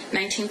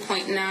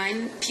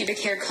 19.9, pubic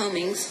hair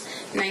combings.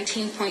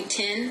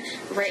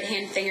 19.10, right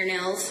hand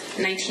fingernails.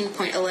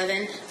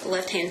 19.11,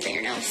 left hand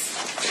fingernails.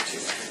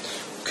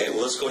 Okay,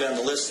 well, let's go down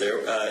the list there,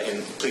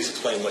 and please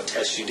explain what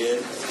tests you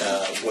did,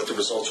 what the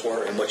results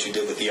were, and what you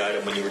did with the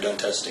item when you were done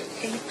testing.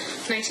 Okay.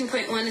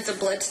 19.1 is a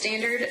blood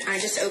standard. I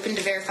just opened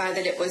to verify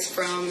that it was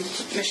from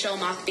Michelle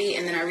Mockbee,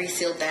 and then I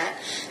resealed that.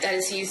 That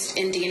is used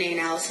in DNA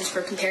analysis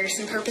for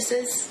comparison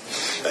purposes.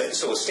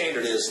 So a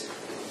standard is,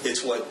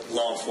 it's what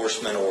law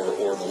enforcement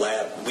or the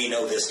lab, we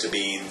know this to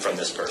be from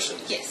this person.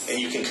 Yes. And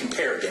you can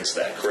compare against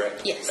that,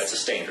 correct? Yes. That's a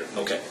standard,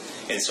 okay.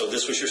 And so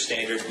this was your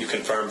standard, you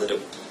confirmed that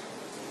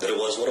it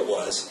was what it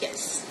was?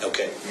 Yes.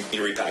 Okay,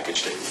 you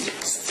repackaged it?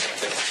 Yes.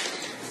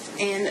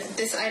 Okay. And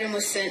this item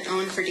was sent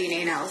on for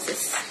DNA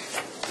analysis.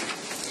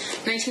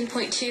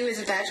 19.2 is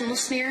a vaginal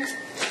smear,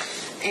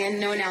 and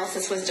no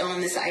analysis was done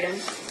on this item.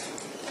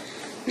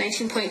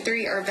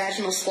 19.3 are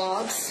vaginal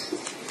swabs.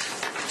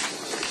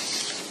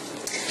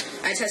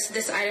 I tested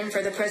this item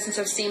for the presence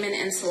of semen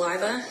and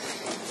saliva.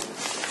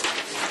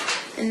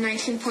 In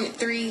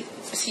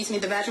 19.3,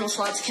 the vaginal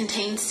swabs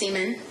contained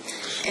semen,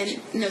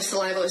 and no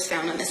saliva was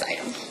found on this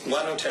item.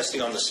 Why no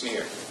testing on the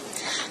smear?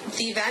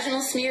 The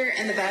vaginal smear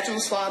and the vaginal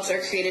swabs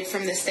are created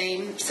from the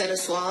same set of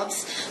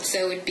swabs,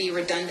 so it would be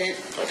redundant.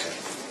 Okay.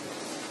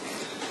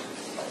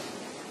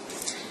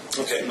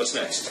 Okay, what's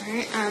next? All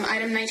right,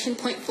 item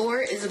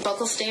 19.4 is a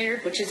buccal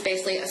standard, which is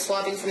basically a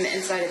swabbing from the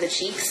inside of the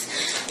cheeks.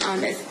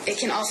 It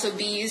can also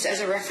be used as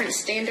a reference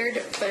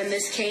standard, but in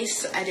this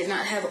case, I did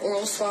not have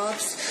oral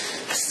swabs,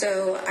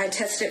 so I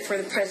tested it for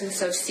the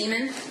presence of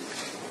semen.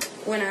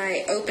 When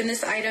I opened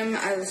this item,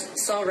 I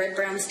saw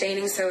red-brown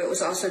staining, so it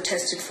was also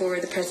tested for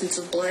the presence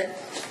of blood.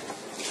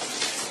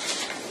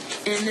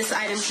 And this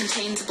item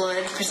contains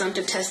blood.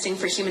 Presumptive testing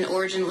for human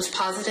origin was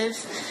positive,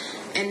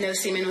 and no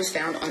semen was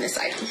found on this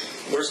item.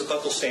 Where's the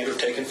buccal standard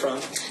taken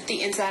from?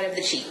 The inside of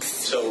the cheeks.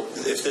 So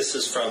if this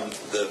is from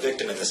the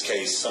victim in this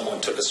case,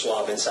 someone took a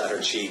swab inside her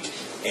cheek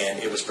and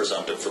it was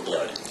presumptive for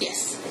blood?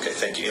 Yes. Okay,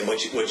 thank you. And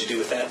what'd you do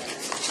with that?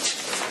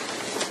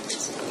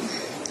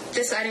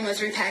 This item was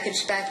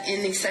repackaged back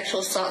in the sexual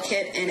assault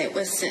kit, and it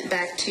was sent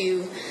back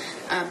to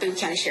Boone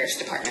County Sheriff's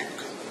Department.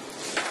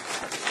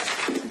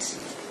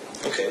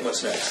 Okay,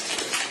 what's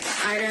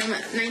next? Item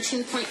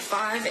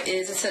 19.5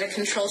 is a set of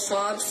control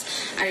swabs.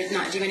 I did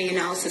not do any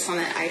analysis on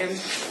that item.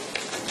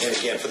 And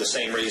again, for the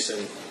same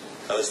reason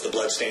as the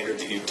blood standard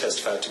that you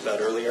testified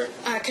about earlier?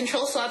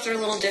 Control swabs are a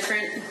little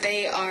different.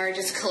 They are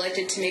just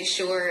collected to make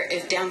sure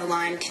if down the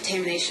line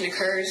contamination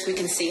occurs, we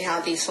can see how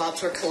these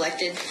swabs were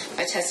collected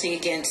by testing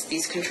against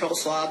these control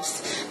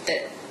swabs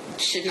that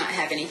should not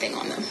have anything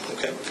on them.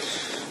 Okay.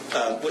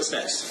 What's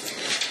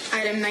next?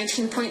 Item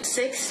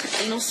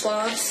 19.6, anal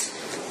swabs.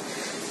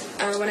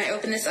 When I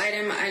opened this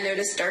item, I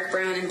noticed dark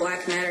brown and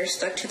black matter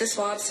stuck to the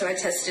swab, so I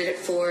tested it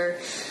for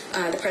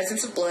the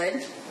presence of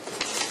blood.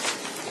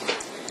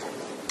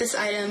 This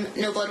item,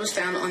 no blood was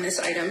found on this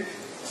item.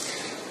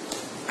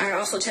 I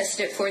also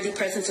tested it for the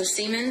presence of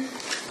semen.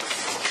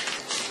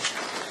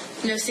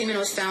 No semen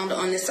was found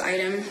on this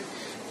item,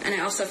 and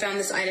I also found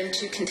this item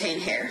to contain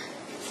hair.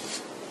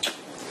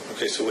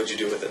 Okay, so what'd you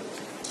do with it?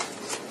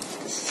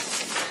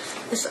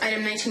 This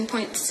item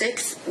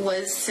 19.6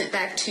 was sent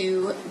back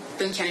to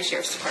Boone County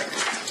Sheriff's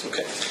Department.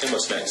 Okay, and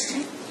what's next?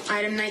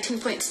 Item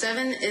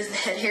 19.7 is the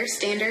head hair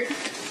standard.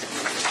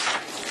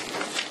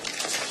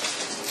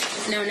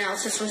 No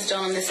analysis was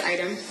done on this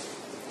item.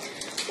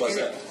 What's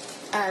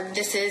that?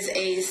 This is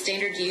a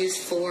standard used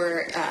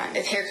for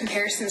if hair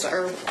comparisons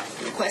are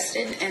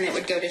requested, and it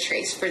would go to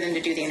Trace for them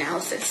to do the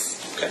analysis.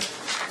 Okay.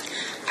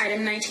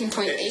 Item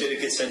 19.8. Did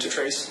it get sent to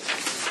Trace?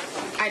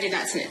 I did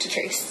not send it to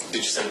Trace. Did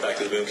you send it back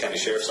to the Boone County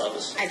Sheriff's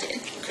Office? I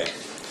did. Okay.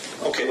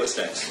 Okay, what's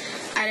next?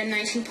 Item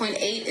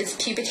 19.8 is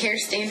pubic hair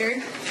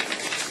standard.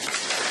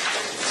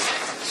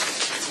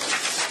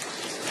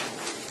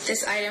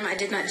 This item I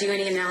did not do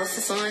any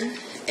analysis on.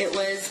 It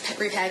was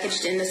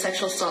repackaged in the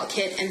sexual assault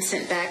kit and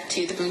sent back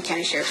to the Boone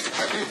County Sheriff's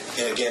Department.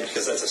 And again,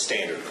 because that's a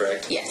standard,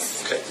 correct?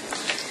 Yes.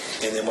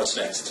 Okay. And then what's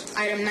next?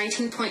 Item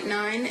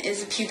 19.9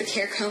 is pubic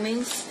hair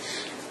combings.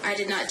 I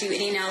did not do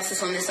any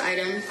analysis on this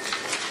item.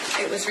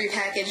 It was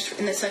repackaged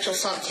in the sexual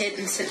assault kit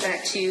and sent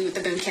back to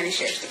the Boone County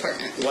Sheriff's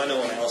Department. Why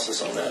no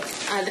analysis on that?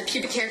 The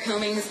pubic hair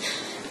combings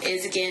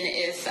is, again,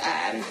 if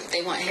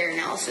they want hair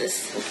analysis.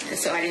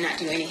 So I did not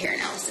do any hair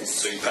analysis.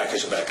 So you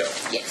package it back up?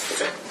 Yes.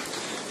 Okay.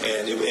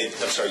 And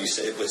I'm sorry, you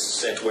said it was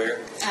sent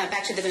where?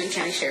 Back to the Boone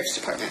County Sheriff's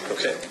Department.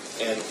 Okay.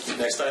 And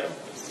next item?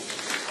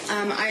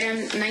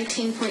 Item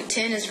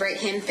 19.10 is right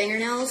hand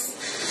fingernails.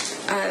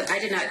 I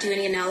did not do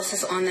any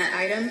analysis on that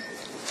item.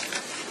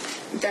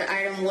 That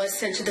item was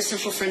sent to the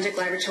Central Forensic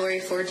Laboratory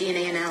for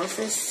DNA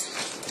analysis.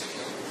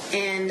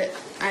 And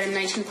item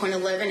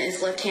 19.11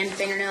 is left hand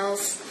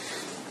fingernails.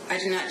 I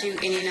did not do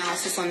any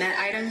analysis on that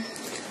item.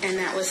 and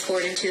that was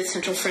forwarded to the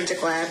Central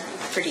Forensic Lab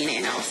for DNA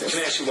analysis.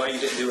 Can I ask you why you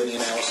didn't do any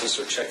analysis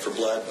or check for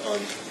blood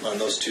on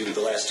those two,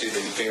 the last two, the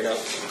fingernail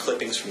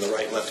clippings from the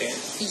right and left hand?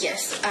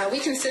 Yes, we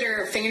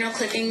consider fingernail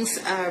clippings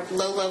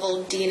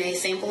low-level DNA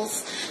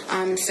samples,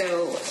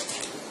 so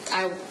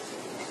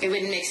it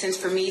wouldn't make sense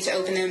for me to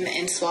open them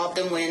and swab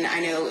them when I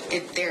know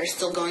they're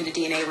still going to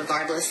DNA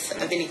regardless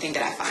of anything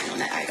that I find on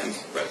that item.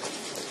 Right.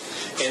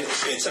 And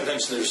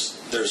sometimes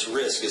there's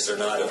risk, is there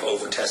not, of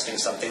over-testing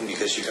something,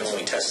 because you can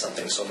only test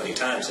something so many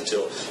times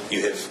until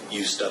you have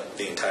used up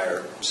the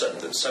entire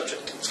the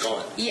subject. It's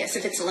gone. Yes,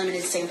 if it's a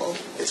limited sample.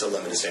 It's a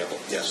limited sample.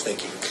 Yes,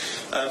 thank you.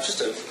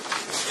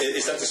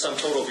 Is that the sum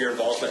total of your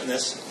involvement in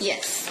this?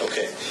 Yes.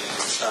 Okay.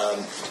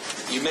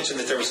 You mentioned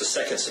that there was a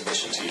second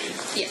submission to you.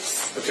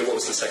 Yes. Okay, what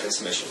was the second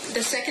submission?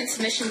 The second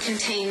submission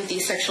contained the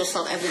sexual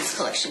assault evidence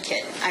collection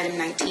kit, item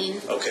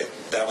 19. Okay,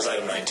 that was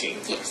item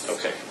 19. Yes.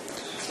 Okay.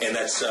 And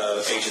that's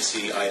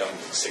agency item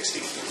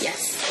 60.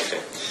 Yes.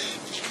 Okay.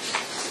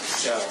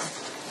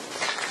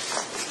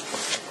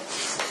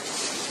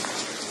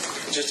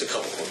 Just a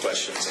couple more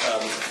questions.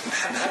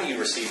 How do you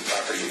receive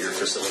property at your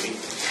facility,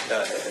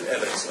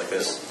 evidence like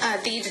this?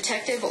 The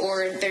detective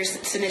or their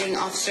submitting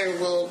officer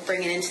will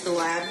bring it into the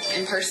lab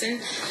in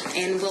person,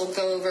 and we'll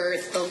go over,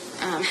 they'll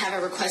have a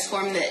request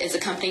form that is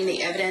accompanying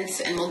the evidence,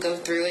 and we'll go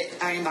through it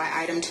item by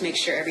item to make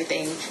sure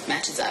everything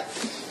matches up.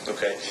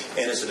 Okay.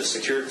 And is it a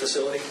secured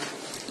facility?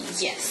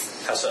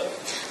 Yes. How so?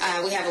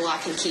 We have a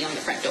lock and key on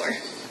the front door.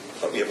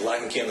 Oh, you have a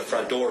lock and key on the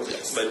front door.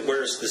 Yes. But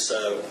where is this?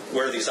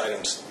 Where are these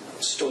items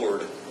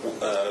stored?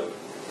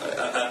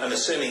 I'm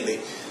assuming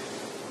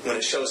when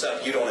it shows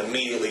up, you don't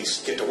immediately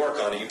get to work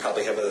on it. You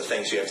probably have other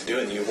things you have to do,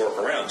 and you work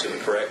around to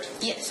it, correct?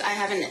 Yes, I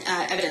have an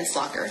evidence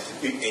locker.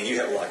 And you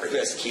have a locker. Who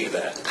has the key to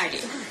that? I do.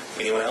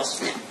 Anyone else?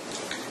 No.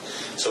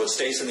 So it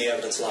stays in the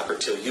evidence locker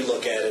till you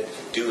look at it,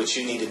 do what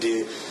you need to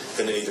do,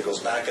 then it either goes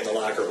back in the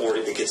locker or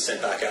it gets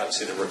sent back out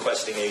to the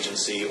requesting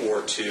agency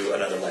or to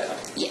another lab.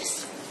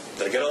 Yes.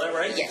 Did I get all that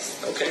right?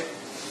 Yes. Okay.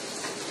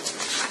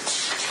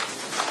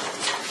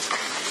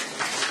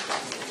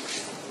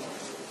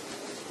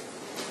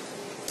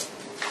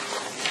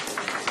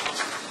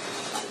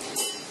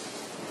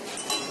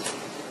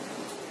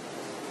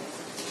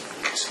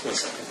 Just 1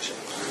 second, Michelle.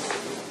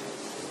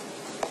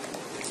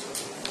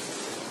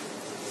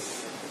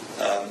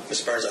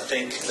 Ms. Barnes, I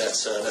think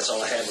that's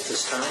all I have at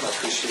this time. I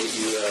appreciate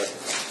you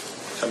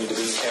coming to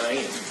Boone County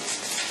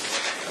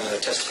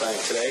and testifying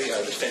today.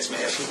 The defense may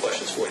have some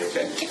questions for you,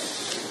 okay?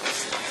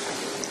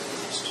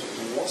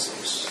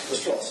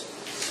 Mr. Lawson.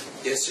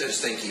 Yes, Judge,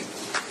 thank you.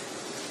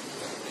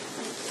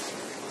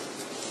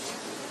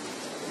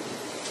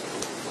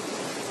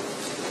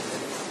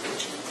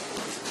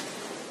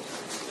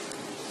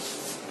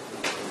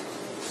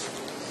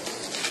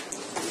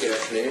 Good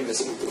afternoon,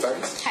 Ms.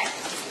 Barnes. Hi.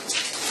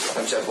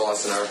 I'm Jeff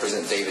Lawson. I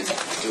represent David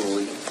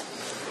Dooley.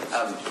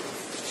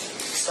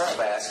 Start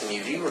by asking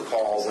you, do you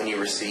recall when you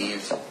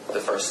received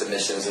the first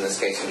submissions in this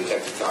case from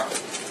Detective Carnahan?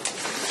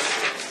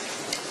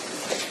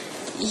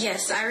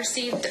 Yes, I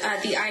received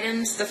the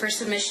items, the first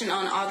submission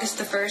on August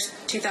the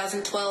 1st,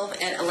 2012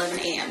 at 11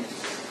 a.m.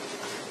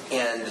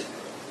 And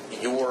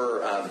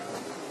your, I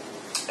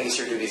guess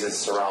your duties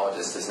as a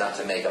serologist is not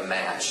to make a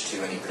match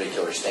to any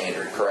particular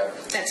standard,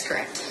 correct? That's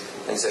correct.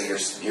 And so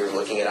you're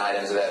looking at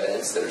items of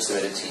evidence that are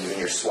submitted to you, and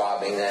you're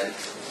swabbing them,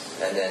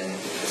 and then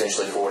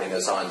potentially forwarding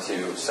those on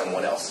to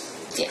someone else.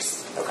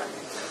 Yes. Okay.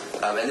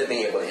 And then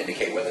being able to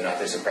indicate whether or not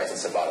there's a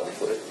presence of bodily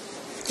fluid.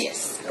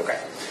 Yes. Okay.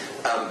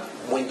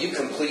 When you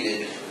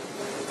completed,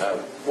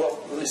 well,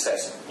 let me just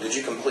ask, when did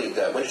you complete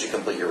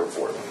your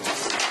report?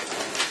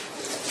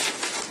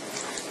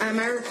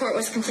 My report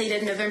was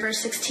completed November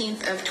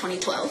 16th of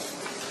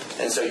 2012.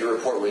 And so your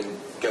report would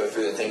go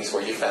through the things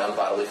where you found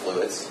bodily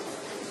fluids,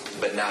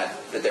 but not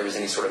that there was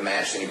any sort of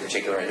match to any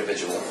particular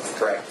individual,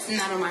 correct?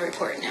 Not on my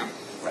report, no.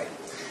 Right.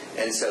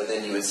 And so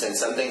then you would send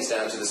some things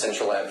down to the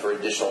central lab for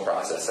additional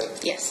processing?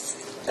 Yes.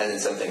 And then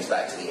some things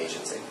back to the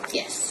agency?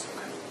 Yes.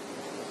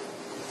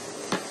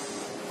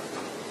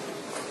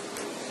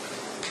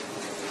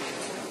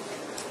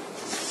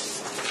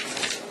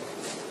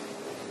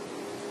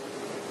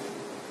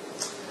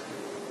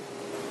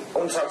 I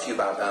want to talk to you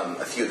about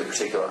a few of the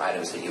particular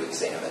items that you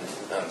examined.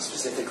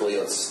 Specifically,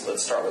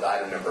 let's start with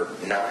item number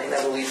 9,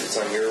 I believe. It's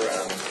on your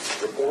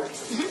report.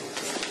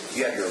 Mm-hmm.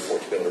 You have your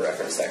report to be able to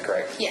reference that,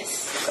 correct?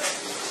 Yes. Okay.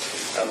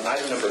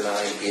 Item number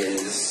 9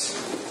 is,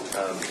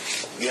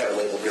 you have it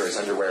labeled here as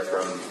underwear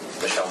from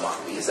Michelle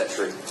Mockbee. Is that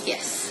true?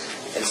 Yes.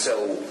 And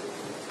so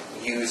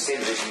you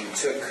stated that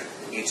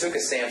you took a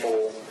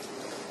sample,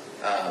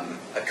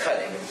 a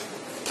cutting.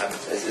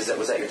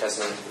 Was that your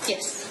testimony?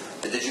 Yes.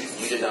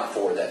 You did not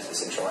forward that to the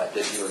central lab,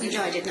 did you?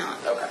 No, I did not.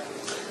 Okay.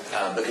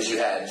 Because you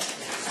had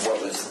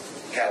what was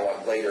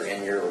cataloged later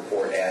in your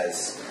report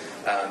as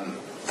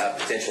a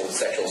potential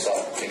sexual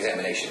assault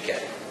examination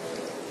kit.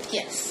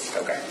 Yes.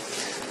 Okay.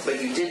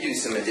 But you did do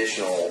some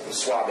additional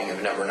swabbing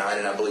of number 9,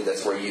 and I believe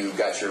that's where you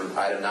got your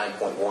item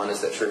 9.1.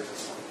 Is that true?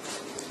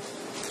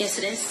 Yes,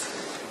 it is.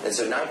 And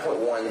so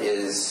 9.1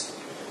 is,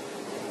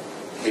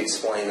 you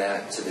explain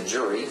that to the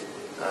jury,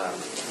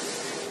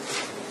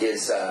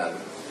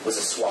 was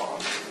a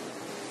swab,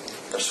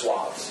 or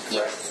swabs,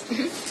 correct?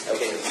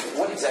 Okay,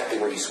 what exactly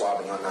were you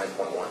swabbing on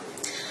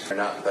 9.1? Or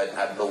not, but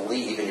I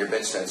believe in your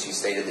bench notes you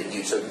stated that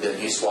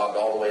you swabbed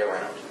all the way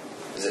around.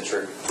 Is it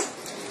true?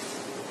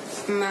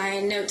 My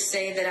notes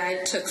say that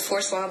I took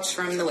 4 swabs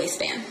from the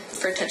waistband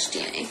for touch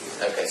DNA.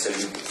 Okay, so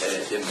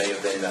it may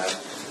have been,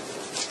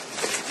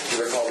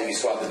 you recall that you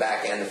swabbed the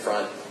back and the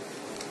front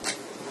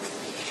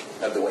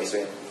of the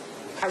waistband?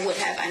 I would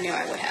have. I know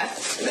I would have.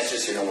 And that's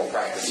just your normal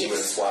practice? Yes. You would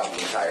have swabbed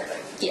the entire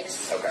thing?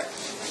 Yes. Okay.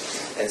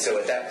 And so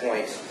at that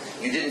point,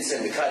 you didn't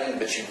send the cutting,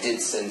 but you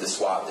did send the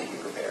swab that you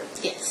prepared?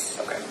 Yes.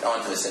 Okay,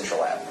 on to the central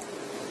lab.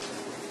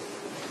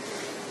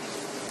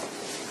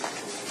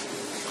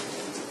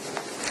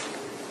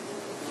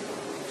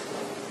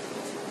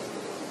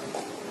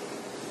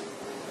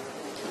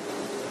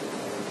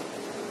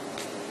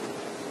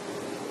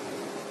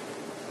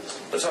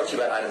 Let's talk to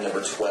you about item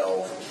number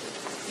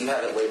 12. You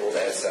have it labeled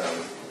as,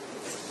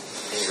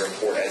 in your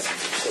report, as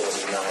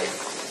utility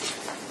knife,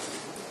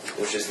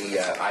 which is the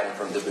item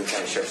from the Boone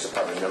County Sheriff's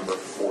Department, number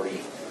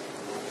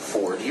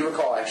 44. Do you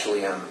recall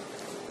actually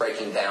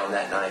breaking down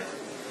that knife?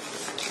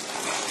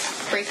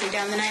 Breaking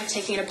down the knife,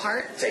 taking it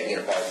apart? Taking it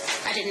apart?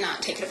 I did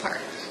not take it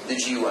apart.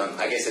 Did you,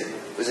 I guess,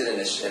 was it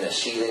in a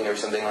sheathing or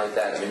something like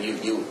that? I mean,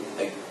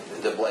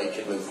 the blade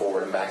could move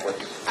forward and backward?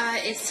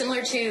 It's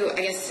similar to,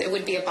 I guess it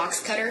would be a box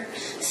cutter.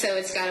 So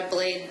it's got a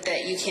blade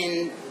that you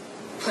can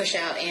push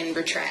out and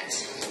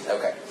retract.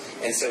 Okay.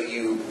 And so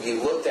you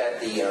looked at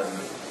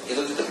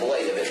the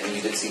blade of it, and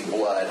you did see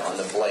blood on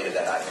the blade of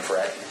that item,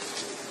 correct?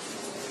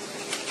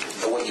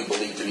 Or what you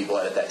believed to be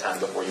blood at that time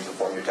before you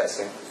performed your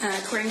testing?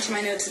 According to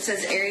my notes, it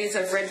says areas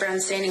of red-brown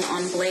staining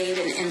on blade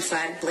and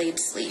inside blade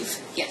sleeve.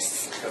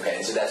 Yes. Okay,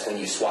 and so that's when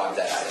you swabbed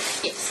that item?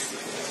 Yes.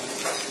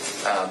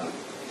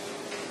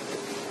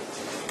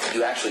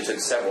 You actually took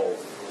several,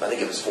 I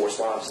think it was 4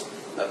 swabs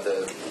of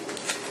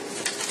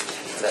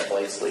that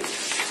blade sleeve.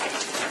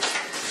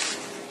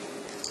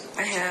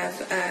 I have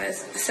a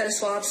set of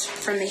swabs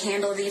from the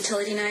handle of the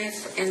utility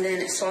knife, and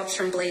then swabs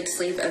from blade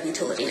sleeve of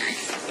utility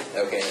knife.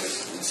 Okay,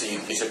 so you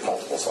took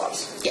multiple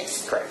swabs?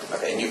 Yes. Correct.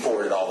 Okay, and you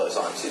forwarded all those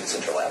on to the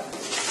central lab?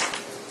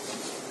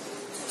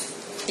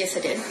 Yes, I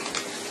did.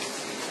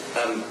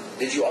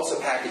 Did you also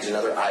package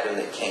another item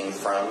that came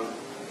from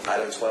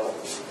item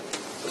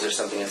 12? Was there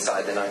something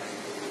inside the knife?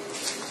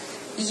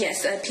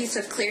 Yes, a piece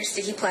of clear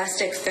sticky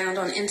plastic found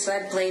on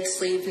inside blade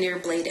sleeve near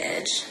blade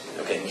edge.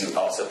 Okay, and you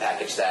also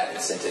packaged that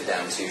and sent it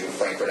down to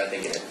Frankfurt, I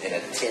think, in a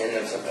tin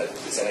of some,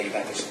 is that how you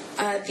packaged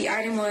it? The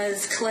item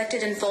was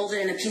collected and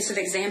folded in a piece of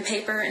exam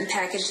paper and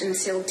packaged in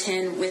sealed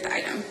tin with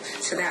item.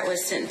 So that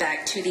was sent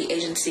back to the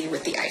agency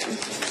with the item.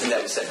 And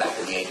that was sent back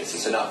to the agency,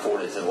 so not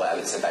forwarded to the lab,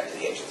 it's sent back to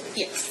the agency?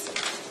 Yes.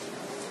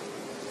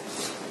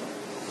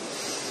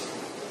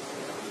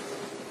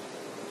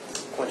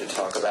 I wanted to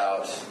talk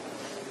about,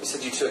 you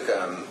said you took,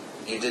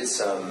 you did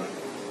some,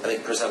 I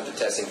think, presumptive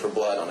testing for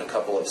blood on a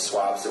couple of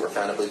swabs that were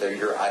found. I believe they're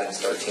your items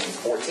 13 and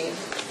 14.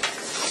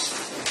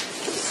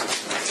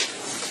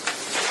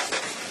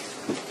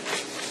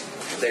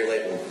 They're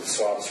labeled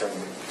swabs from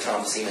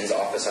Tom Seaman's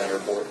office on your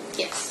report?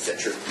 Yes. Is that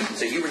true?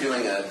 So you were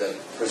doing the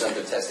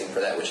presumptive testing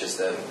for that, which is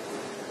the,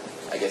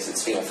 I guess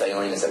it's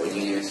phenolphthalein, is that what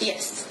you use?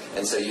 Yes.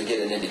 And so you get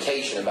an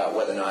indication about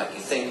whether or not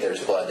you think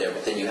there's blood there,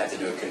 but then you have to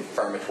do a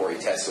confirmatory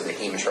test with a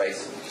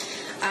hemotrace?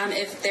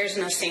 If there's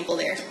enough sample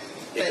there.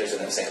 If there's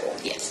enough sample?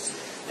 Yes.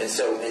 And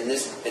so in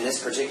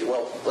this particular,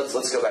 well,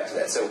 let's go back to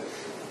that. So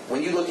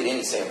when you look at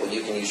any sample,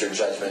 you can use your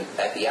judgment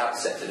at the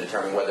outset to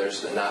determine whether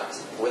there's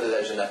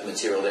enough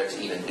material there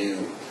to even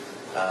do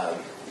a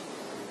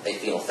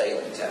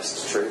phenolphthalein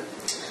test. True?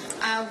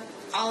 I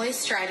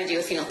always try to do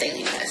a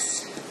phenolphthalein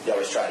test. You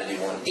always try to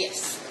do one?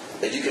 Yes.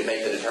 That you could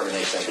make the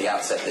determination at the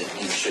outset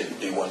that you should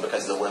do one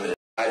because of the limited.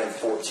 Item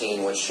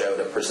 14, which showed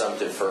a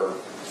presumptive for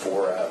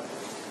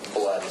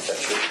blood. Is that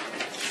true?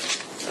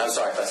 I'm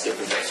sorry if I skipped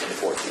from 13 to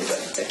 14, but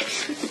It's okay.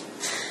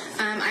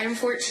 Item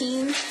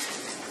 14,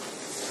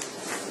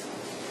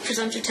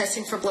 presumptive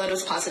testing for blood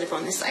was positive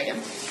on this item.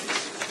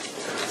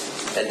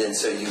 And then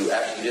so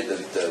after you did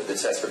the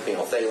test for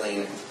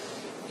phenolphthalein,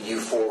 you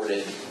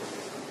forwarded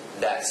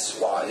that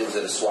swab. Was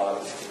it a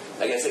swab?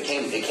 I guess it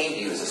came to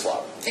you as a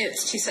swab. It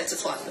was 2 sets of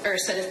swabs, or a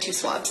set of 2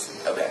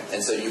 swabs. Okay,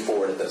 and so you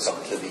forwarded those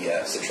on to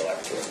the central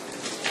laboratory.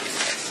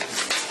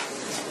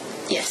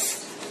 Yes.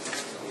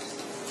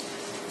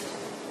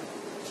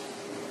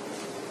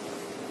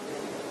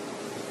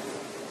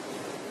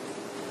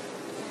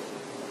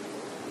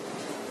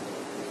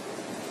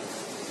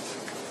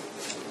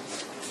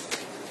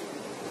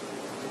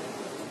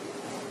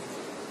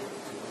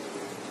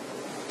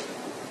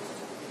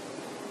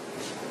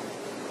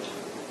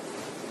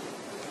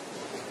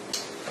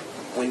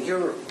 When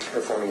you're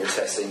performing your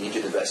testing, you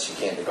do the best you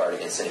can to guard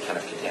against any kind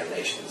of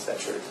contamination. Is that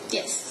true?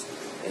 Yes.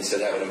 And so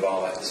that would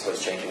involve, I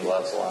suppose, changing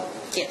gloves a lot?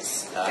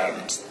 Yes. Very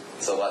much.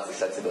 So lots of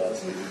sets of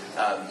gloves.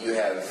 Mm-hmm. You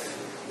have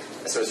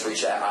I suppose for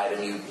each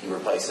item you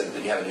replace it,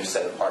 you have a new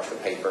set of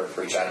parchment paper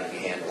for each item to be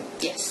handled.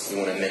 Yes. You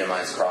want to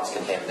minimize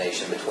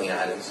cross-contamination between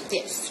items?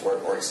 Yes.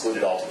 Or exclude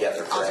it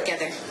altogether, correct?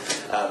 Altogether.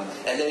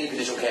 And any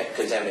potential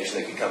contamination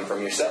that could come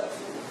from yourself.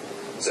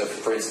 So,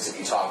 for instance, if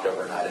you talked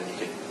over an item, you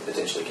could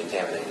potentially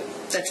contaminate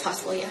it. That's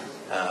possible, yeah.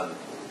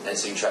 And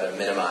so you try to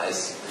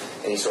minimize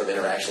any sort of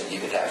interaction that you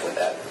could have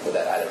with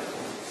that item.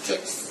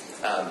 Yes.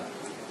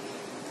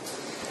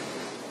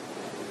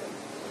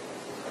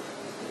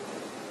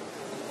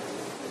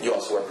 You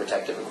also wear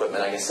protective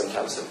equipment, I guess,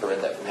 sometimes to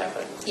prevent that from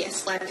happening.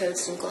 Yes, lab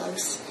coats and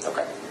gloves.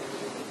 Okay.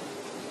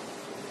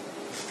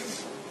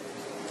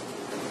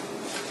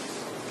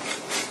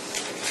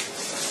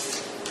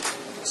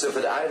 So for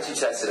the items you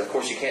tested, of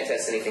course, you can't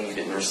test anything you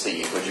didn't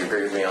receive. Would you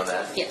agree with me on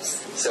that?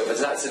 Yes. So if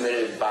it's not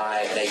submitted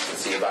by an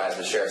agency or by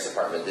the sheriff's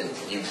department, then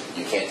you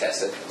can't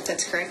test it.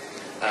 That's correct.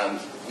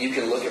 You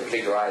can look at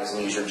particular items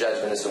and use your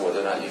judgment as to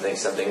whether or not you think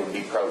something would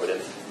be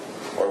probative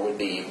or would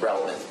be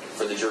relevant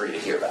for the jury to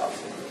hear about.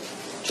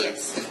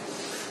 Yes.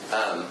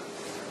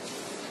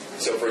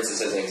 So, for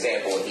instance, as an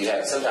example, if you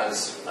have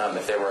sometimes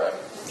if there were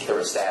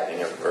a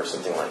stabbing or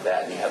something like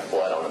that, and you have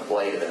blood on the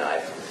blade of a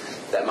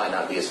knife, that might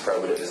not be as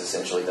probative as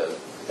essentially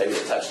maybe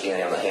the touch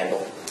DNA on the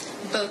handle.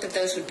 Both of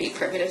those would be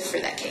probative for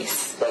that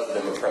case. Both of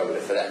them are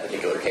probative for that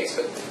particular case,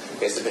 but I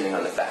guess depending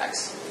on the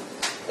facts.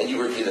 And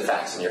you review the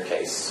facts in your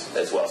case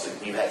as well. So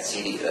you had that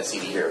CD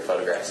here,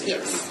 photographs that you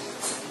reviewed.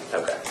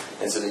 Okay.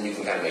 And so then you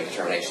can kind of make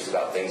determinations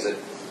about things that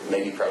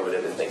may be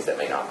probative and things that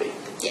may not be.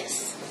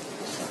 Yes.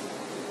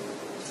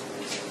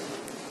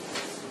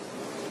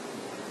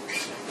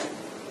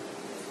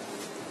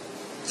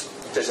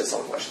 There's just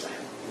some questions I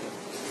have.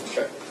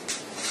 Okay.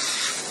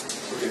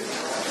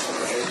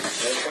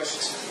 Any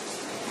questions?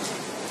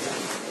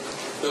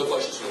 No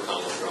questions, no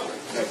comments, Your Honor.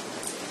 Okay.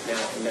 Now,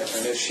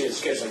 I know she has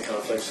scheduling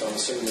conflicts, so I'm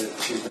assuming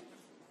that she's...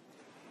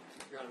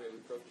 Your Honor, may we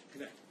approach?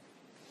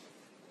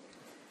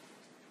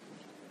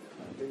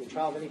 During the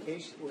trial of any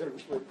case, we're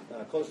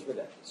closed for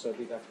the day, so it'll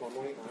be back tomorrow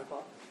morning at 9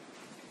 o'clock.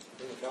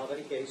 During the trial of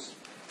any case,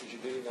 it is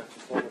your duty not to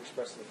form or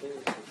express an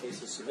opinion if the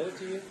case is submitted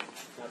to you,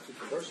 not to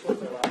converse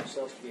with or allow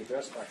yourselves to be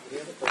addressed by any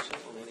other person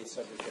on any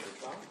subject of the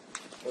trial,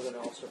 whether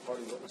an officer,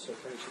 party, witness, or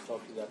attorney should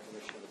talk to you without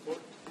permission of the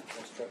court.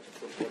 Instructed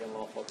to report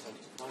unlawful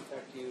attempts to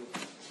contact you,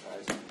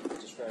 as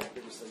described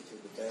previously to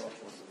the bailiff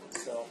and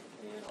myself,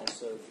 and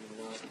also do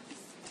not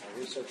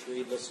research,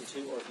 read, listen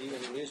to, or view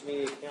any news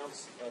media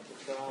accounts of the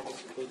trial.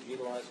 This includes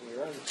utilizing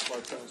your own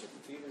smartphones or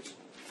computers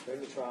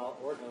during the trial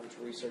or at home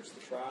to research the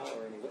trial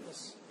or any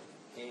witness.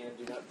 And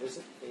do not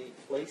visit a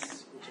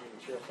place which any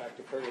material fact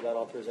occurred without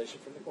authorization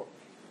from the court.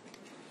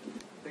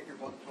 Take your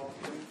buttons off,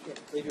 please. Yeah,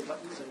 leave your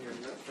buttons on your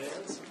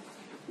notepads.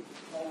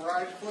 All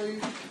right,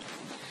 please.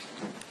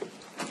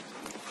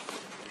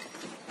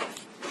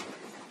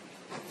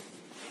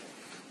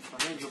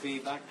 You'll be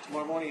back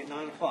tomorrow morning at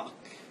 9 o'clock.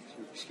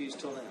 So excuse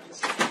till then. All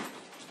right,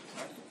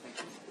 thank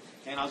you.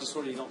 And I'll just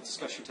order you don't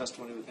discuss your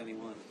testimony with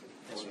anyone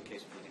or the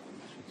case with anyone.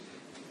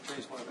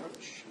 Attorneys want to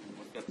approach.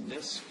 Look at the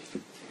desk.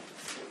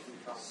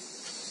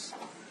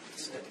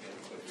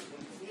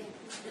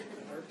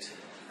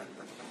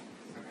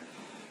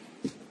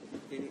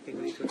 Anything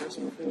we need to address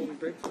before we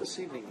break for this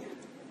evening?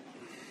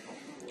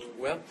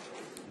 Well,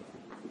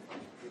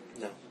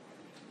 no. All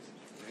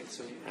right,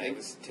 so I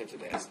was tempted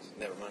to ask.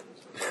 Never mind.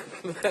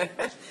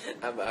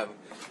 I'm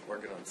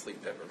working on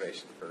sleep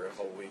deprivation for a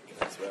whole week, and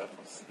that's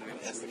rough. I'm going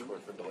to ask the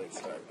court for delayed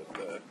start, but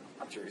the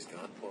jury's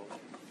gone. Well,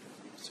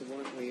 so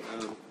why don't we,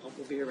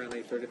 we'll be around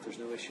 8:30 if there's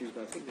no issues,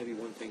 but I think maybe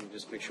one thing,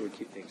 just make sure we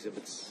keep the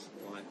exhibits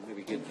aligned,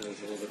 maybe get those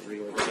a little bit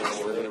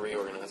reorganized. we're going to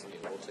reorganize them.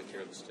 We'll take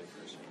care of the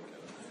stickers.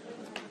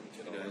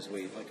 You know, as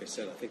we, like I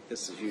said, I think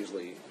this is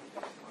usually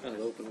kind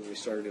of open when we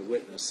start a new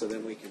witness, so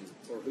then we can,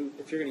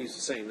 if you're going to use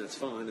the same, that's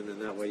fine, and then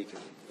that way you can,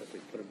 if we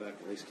put them back,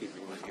 at least keep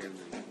them right here, and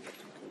then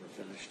when we're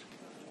finished.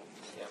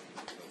 Yeah.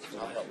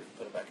 I'll help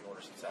put it back in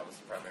order since that was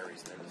the primary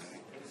reason.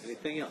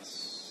 Anything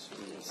else?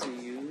 We'll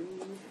see you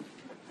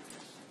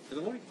in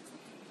the morning.